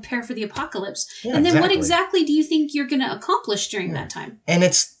have to prepare for the apocalypse? And then what exactly do you think you're going to accomplish during that time? And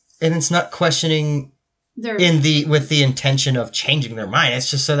it's not questioning with the intention of changing their mind. It's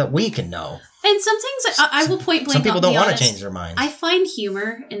just so that we can know. And some things I will point blank. Some people don't want to change their minds. I find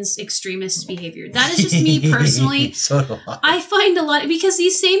humor in extremist behavior. That is just me personally. So do I. I find a lot because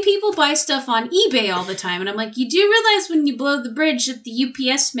these same people buy stuff on eBay all the time, and I'm like, you do realize when you blow the bridge that the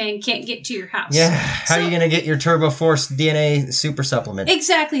UPS man can't get to your house? Yeah. How are you going to get your Turbo Force DNA super supplement?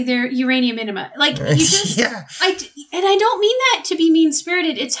 Exactly. They're uranium enema. Like you just. Yeah. And I don't mean that to be mean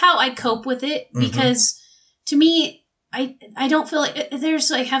spirited. It's how I cope with it because to me. I don't feel like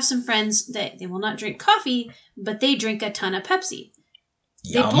I have some friends that they will not drink coffee, but they drink a ton of Pepsi.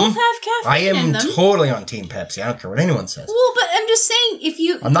 Yum. They both have caffeine in them. I am totally on Team Pepsi. I don't care what anyone says. Well, but I'm just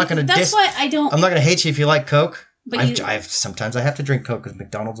saying I'm not going to that's why I don't. I'm not going to hate you if you like Coke. But sometimes I have to drink Coke because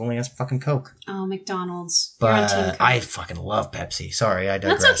McDonald's only has fucking Coke. Oh, McDonald's. But you're on Team Coke. I fucking love Pepsi. Sorry, I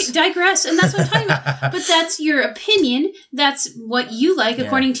digress. That's okay. Digress, and that's what I'm talking about. But that's your opinion. That's what you like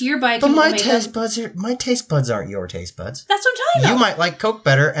according to your biochemical makeup. But my taste buds aren't your taste buds. That's what I'm talking about. You might like Coke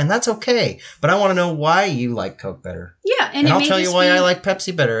better, and that's okay. But I want to know why you like Coke better. Yeah, and I'll tell you why I like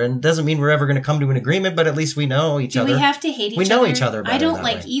Pepsi better. And it doesn't mean we're ever going to come to an agreement, but at least we know each other. Do we have to hate each other? We know each other better. I don't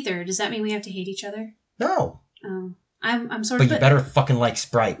like either. Does that mean we have to hate each other? No. I'm sort of. But you better fucking like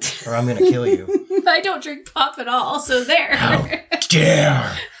Sprite, or I'm gonna kill you. I don't drink pop at all, so there. How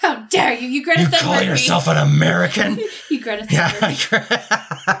dare! How dare you? You Greta Thunberg. You call yourself an American? You Greta Thunberg.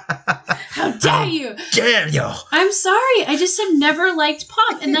 How dare you? Dare you? I'm sorry. I just have never liked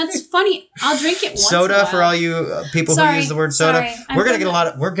pop, and that's funny. I'll drink it once. Soda for all you people who use the word soda.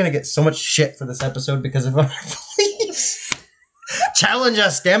 We're gonna get so much shit for this episode because of our beliefs. Challenge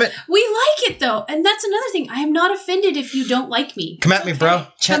us, damn it. We like it, though. And that's another thing. I am not offended if you don't like me. Come at me, bro.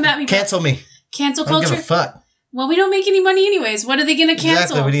 Come at me, bro. Cancel me. Cancel culture? I don't give a fuck. Well, we don't make any money anyways. What are they going to cancel?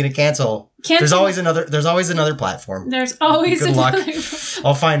 Exactly. We need to cancel. There's always another platform. There's always Good luck.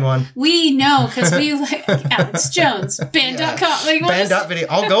 I'll find one. We know because we like Alex Jones, band.com. Like, band.video.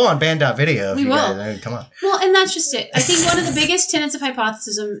 I'll go on band.video. We will. Guys, come on. Well, and that's just it. I think one of the biggest tenets of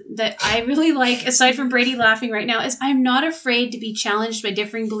hypothesism that I really like, aside from Brady laughing right now, is I'm not afraid to be challenged by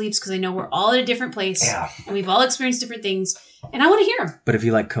differing beliefs because I know we're all at a different place. Yeah. And we've all experienced different things. And I want to hear them. But if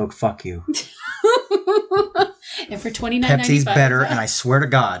you like Coke, fuck you. And for $29.95. Pepsi's better, and I swear to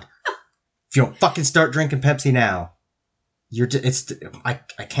God, if you don't fucking start drinking Pepsi now, I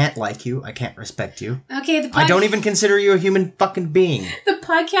can't like you. I can't respect you. Okay, I don't even consider you a human fucking being. The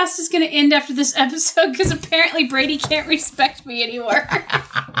podcast is going to end after this episode because apparently Brady can't respect me anymore.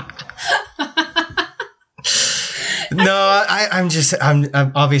 No, I'm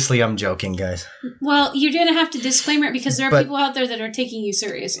obviously I'm joking, guys. Well, you're going to have to disclaimer it because there are people out there that are taking you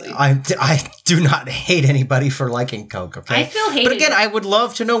seriously. I do not hate anybody for liking Coke, okay? I feel hated. But again, I would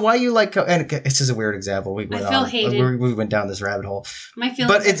love to know why you like Coke. And this is a weird example. I feel hated. We went down this rabbit hole. My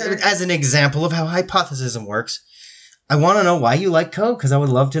feelings But it's as an example of how hypothesism works. I want to know why you like Coke because I would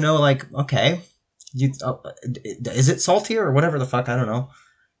love to know, like, okay, is it salty or whatever the fuck? I don't know.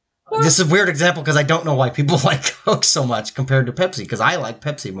 Well, this is a weird example because I don't know why people like Coke so much compared to Pepsi because I like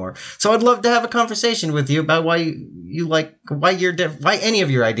Pepsi more. So I'd love to have a conversation with you about why you like why any of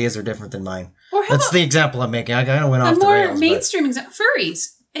your ideas are different than mine. That's the example I'm making. I kind of went off the rails. A more mainstream example, furries.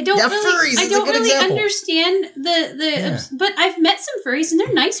 I don't really understand but I've met some furries and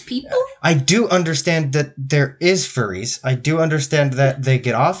they're nice people. I do understand that there is furries. I do understand that they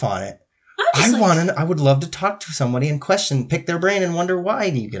get off on it. I would love to talk to somebody and pick their brain and wonder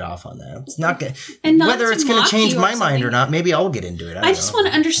why do you get off on that. It's not good. Whether it's going to change my mind or not, maybe I'll get into it. I just want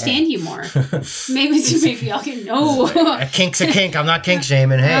to understand you more. maybe I'll get A kink's a kink. I'm not kink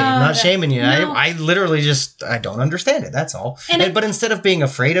shaming. Hey, I'm not shaming you. No. I literally I don't understand it. That's all. But instead of being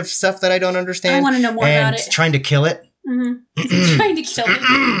afraid of stuff that I don't understand, I want to know more about it. Trying to kill it. Mm-hmm. Trying to kill it.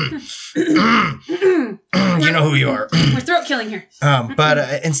 You know who you are. We're throat killing here.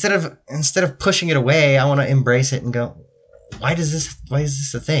 But instead of pushing it away, I want to embrace it and go, why is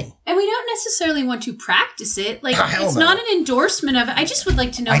this a thing? And we don't necessarily want to practice it. Like it's not an endorsement of it. I just would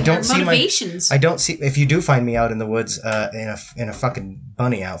like to know your motivations. I don't see if you do find me out in the woods in a fucking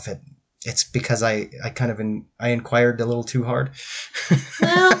bunny outfit. It's because I inquired a little too hard.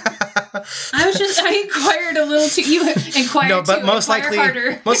 Well, I inquired a little too. You inquired no, but most likely,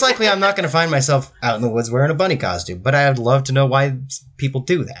 harder. Most likely, I'm not going to find myself out in the woods wearing a bunny costume. But I would love to know why people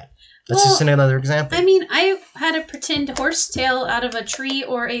do that. That's just another example. I mean, I had a pretend horsetail out of a tree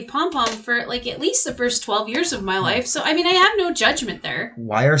or a pom-pom for like at least the first 12 years of my life. So, I mean, I have no judgment there.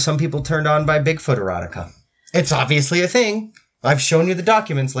 Why are some people turned on by Bigfoot erotica? It's obviously a thing. I've shown you the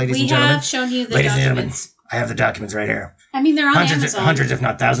documents, ladies and gentlemen. We have shown you the documents. Ladies and gentlemen, I have the documents right here. I mean, they're on Amazon. Hundreds, if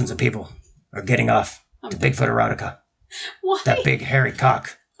not thousands of people are getting off to Bigfoot erotica. Why? That big hairy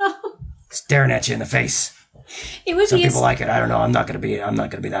cock staring at you in the face. Some people like it. I don't know. I'm not gonna be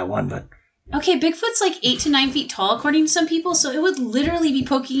that one, but. Okay, Bigfoot's like 8 to 9 feet tall, according to some people, so it would literally be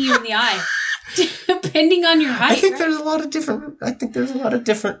poking you in the eye, depending on your height. I think there's a lot of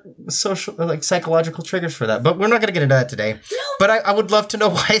different social, like psychological triggers for that, but we're not going to get into that today. No. But I would love to know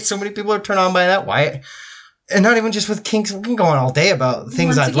why so many people are turned on by that. Why, and not even just with kinks. We can go on all day about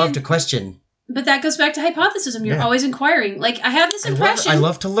things I'd love to question. But that goes back to hypothesism. You're always inquiring. Like, I have this impression. I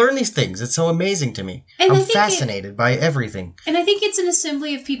love to learn these things. It's so amazing to me. And I'm fascinated by everything. And I think it's an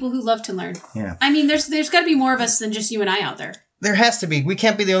assembly of people who love to learn. Yeah. I mean, there's got to be more of us than just you and I out there. There has to be. We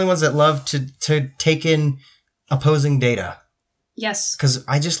can't be the only ones that love to take in opposing data. Yes. Because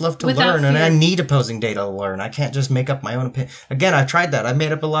I just love to learn, and I need opposing data to learn. I can't just make up my own opinion. Again, I tried that. I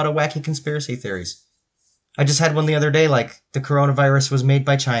made up a lot of wacky conspiracy theories. I just had one the other day, like the coronavirus was made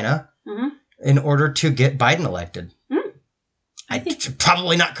by China. Mm-hmm. In order to get Biden elected. I think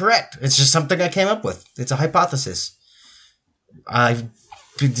probably not correct. It's just something I came up with. It's a hypothesis. I've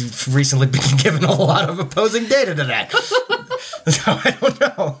recently been given a lot of opposing data to that. So I don't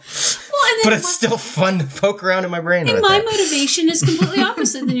know. But it's still fun to poke around in my brain. And my motivation is completely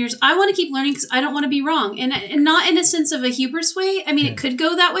opposite than yours. I want to keep learning because I don't want to be wrong. And not in a sense of a hubris way. I mean, it could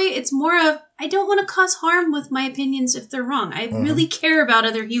go that way. It's more of, I don't want to cause harm with my opinions if they're wrong. I really care about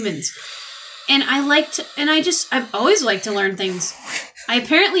other humans. And I've always liked to learn things. I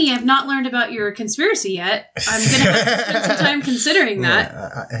apparently have not learned about your conspiracy yet. I'm going to have to spend some time considering that.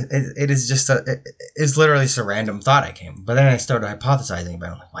 It is just it's literally just a random thought I came. But then I started hypothesizing about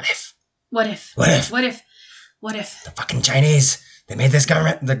it. I'm like, what if? What if? What if? What if? What if? The fucking Chinese, they made this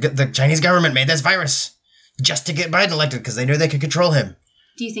government, the Chinese government made this virus just to get Biden elected because they knew they could control him.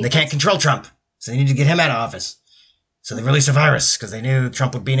 Do you think they can't control Trump, so they need to get him out of office. So they released a virus because they knew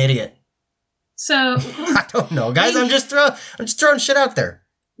Trump would be an idiot. So I don't know, guys. I'm just throwing shit out there.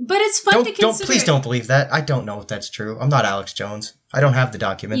 But it's fun to consider. Please don't believe that. I don't know if that's true. I'm not Alex Jones. I don't have the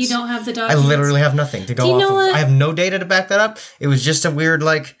documents. You don't have the documents. I literally have nothing to go off of. I have no data to back that up. It was just a weird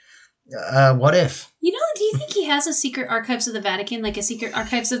what if? Do you think he has a secret archives of the Vatican, like a secret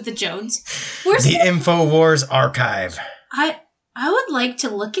archives of the Jones? Where's the InfoWars archive? I would like to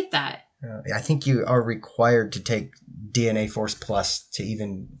look at that. I think you are required to take DNA Force Plus to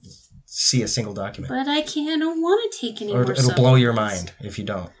even see a single document. But I don't want to take any more. It'll blow your mind if you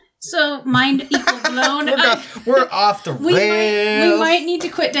don't. So mind equal blown. We're off the rails. We might need to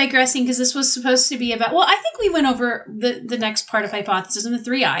quit digressing because this was supposed to be about. Well, I think we went over the next part of hypothesis, the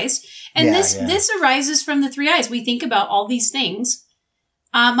 3 eyes, and this arises from the 3 eyes. We think about all these things.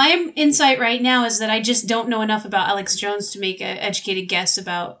 My insight right now is that I just don't know enough about Alex Jones to make an educated guess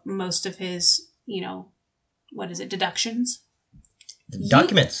about most of his, deductions. The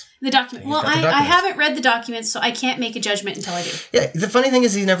documents. The document. Well, I haven't read the documents, so I can't make a judgment until I do. Yeah, the funny thing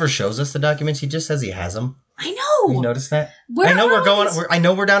is he never shows us the documents. He just says he has them. I know. You notice that? I know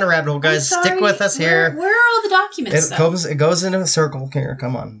we're down a rabbit hole, guys. Stick with us here. Where are all the documents? It goes in a circle. Here,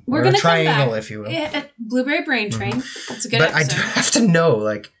 come on. We're going to triangle, if you will. Yeah, Blueberry Brain Train. Mm-hmm. That's a good episode. But I do have to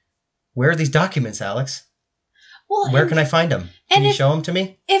know, where are these documents, Alex? Well, where can I find them? Can you show them to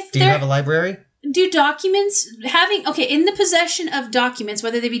me? Do you have a library? Do documents in the possession of documents,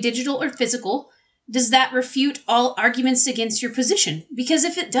 whether they be digital or physical, does that refute all arguments against your position? Because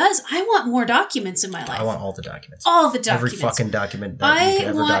if it does, I want more documents in my life. I want all the documents. All the documents. Every fucking document that you could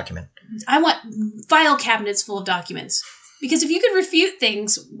ever document. I want file cabinets full of documents. Because if you could refute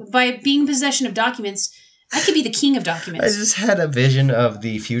things by being in possession of documents, I could be the king of documents. I just had a vision of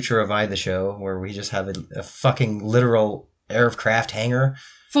the future of the Show where we just have a fucking literal aircraft hangar.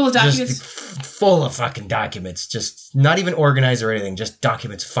 Full of documents. Just full of fucking documents. Just not even organized or anything. Just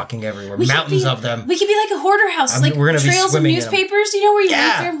documents fucking everywhere. Mountains of them. We could be like a hoarder house. We're gonna trails of newspapers, where you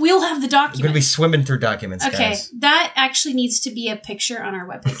went there? We'll have the documents. We're going to be swimming through documents, guys. That actually needs to be a picture on our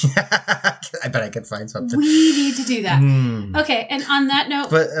webpage. I bet I could find something. We need to do that. Okay, and on that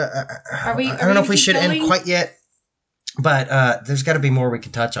note... But I don't know if we should end quite yet. But there's got to be more we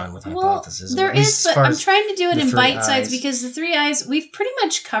can touch on with hypothesis. There is, but I'm trying to do it in bite sides because the 3 eyes, we've pretty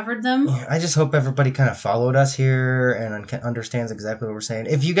much covered them. Yeah, I just hope everybody kind of followed us here and understands exactly what we're saying.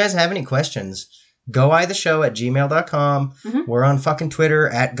 If you guys have any questions, goeyetheshow@gmail.com. Mm-hmm. We're on fucking Twitter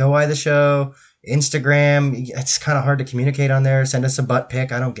 @goeyetheshow. Instagram, it's kind of hard to communicate on there. Send us a butt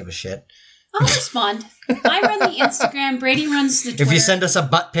pic. I don't give a shit. I'll respond. I run the Instagram. Brady runs the Twitter. If you send us a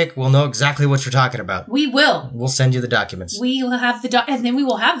butt pic, we'll know exactly what you're talking about. We will. We'll send you the documents. We will have and then we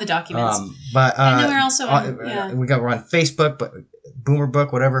will have the documents. And then we're also we're on Facebook, but Boomer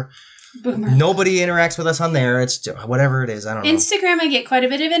Book, whatever. Nobody interacts with us on there. It's whatever it is. I don't know. Instagram, I get quite a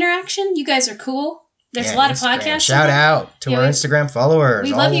bit of interaction. You guys are cool. There's a lot of podcasts. Shout out to our Instagram followers.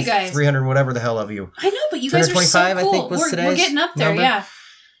 We love you guys. 300 whatever the hell of you. I know, but you guys are so cool. I think was today's we're getting up there, number. Yeah.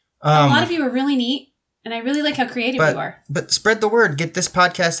 A lot of you are really neat, and I really like how creative you are. But spread the word. Get this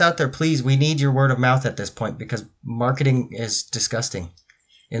podcast out there, please. We need your word of mouth at this point because marketing is disgusting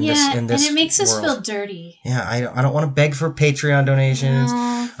in this and it makes us feel dirty. Yeah, I don't want to beg for Patreon donations.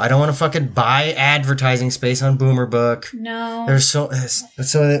 No. I don't want to fucking buy advertising space on Boomer Book. No. There's so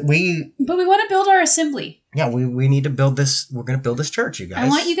that we... But we want to build our assembly. Yeah, we need to build this. We're going to build this church, you guys. I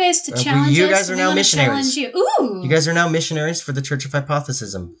want you guys to challenge us. You guys are now missionaries. Ooh. You guys are now missionaries for the Church of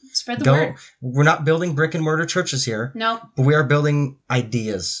Hypothesism. Spread the word. We're not building brick and mortar churches here. No. But we are building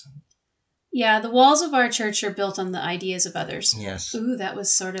ideas. Yeah, the walls of our church are built on the ideas of others. Yes. Ooh, that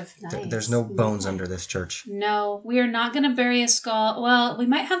was sort of nice. There's no bones under this church. No, we are not going to bury a skull. Well, we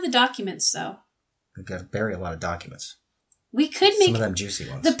might have the documents, though. We've got to bury a lot of documents. We could make some of them juicy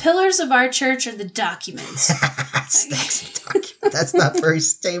ones. The pillars of our church are the documents. That's not very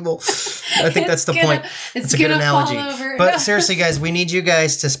stable. I think that's the point. It's a good analogy. But seriously, guys, we need you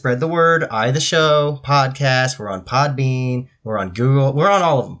guys to spread the word. The Show podcast. We're on Podbean. We're on Google. We're on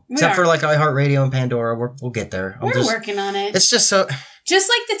all of them. Except for iHeartRadio and Pandora. We'll get there. We're working on it. It's just so... Just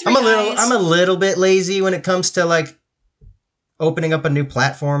like the 3 eyes. I'm a little bit lazy when it comes to opening up a new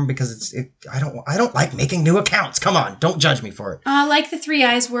platform because I don't like making new accounts. Come on, don't judge me for it. Like the 3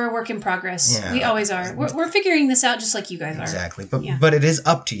 eyes, we're a work in progress. Yeah. We always are. We're figuring this out just like you guys are. Exactly. But it is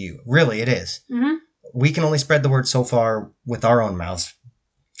up to you. Really, it is. Mm-hmm. We can only spread the word so far with our own mouths.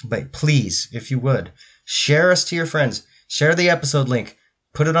 But please, if you would, share us to your friends. Share the episode link.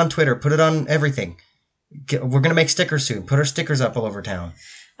 Put it on Twitter. Put it on everything. We're going to make stickers soon. Put our stickers up all over town.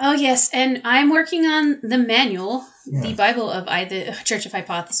 Oh, yes. And I'm working on the manual, the Bible of the Church of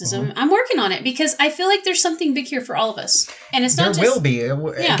Hypothesism. Mm-hmm. I'm working on it because I feel like there's something big here for all of us. And it's not there will be.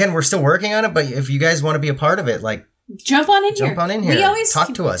 Again, we're still working on it, but if you guys want to be a part of it, jump on in here. We always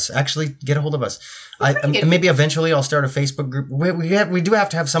talk to us. Actually, get a hold of us. Maybe eventually I'll start a Facebook group. We do have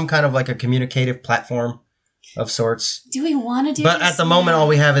to have some kind of a communicative platform of sorts. Do we want to do But at the moment, all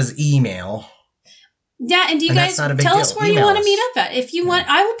we have is email. Yeah, and do you guys tell us where you want to meet up at? If you want,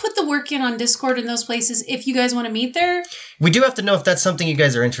 I will put the work in on Discord and those places if you guys want to meet there. We do have to know if that's something you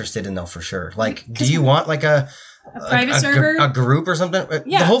guys are interested in, though, for sure. Do you want a private server? A group or something?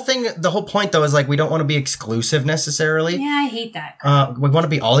 Yeah. The whole point, though, is we don't want to be exclusive necessarily. Yeah, I hate that. We want to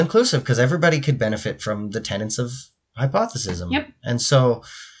be all-inclusive because everybody could benefit from the tenets of hypothesis. Yep. And so,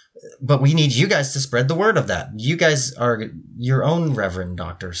 but we need you guys to spread the word of that. You guys are your own reverend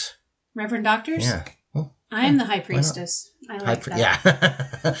doctors. Reverend doctors? Yeah. Well, I am the high priestess. I like that.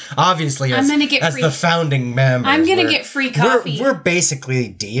 Yeah. Obviously, I'm gonna get as free. the founding members, I'm going to get free coffee. We're basically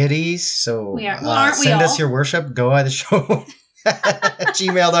deities, so We are. Well, aren't we send all? us your worship. Go by the show at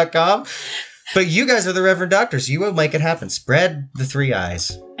gmail.com. But you guys are the Reverend Doctors. You will make it happen. Spread the 3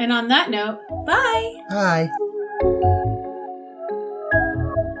 eyes. And on that note, bye. Bye.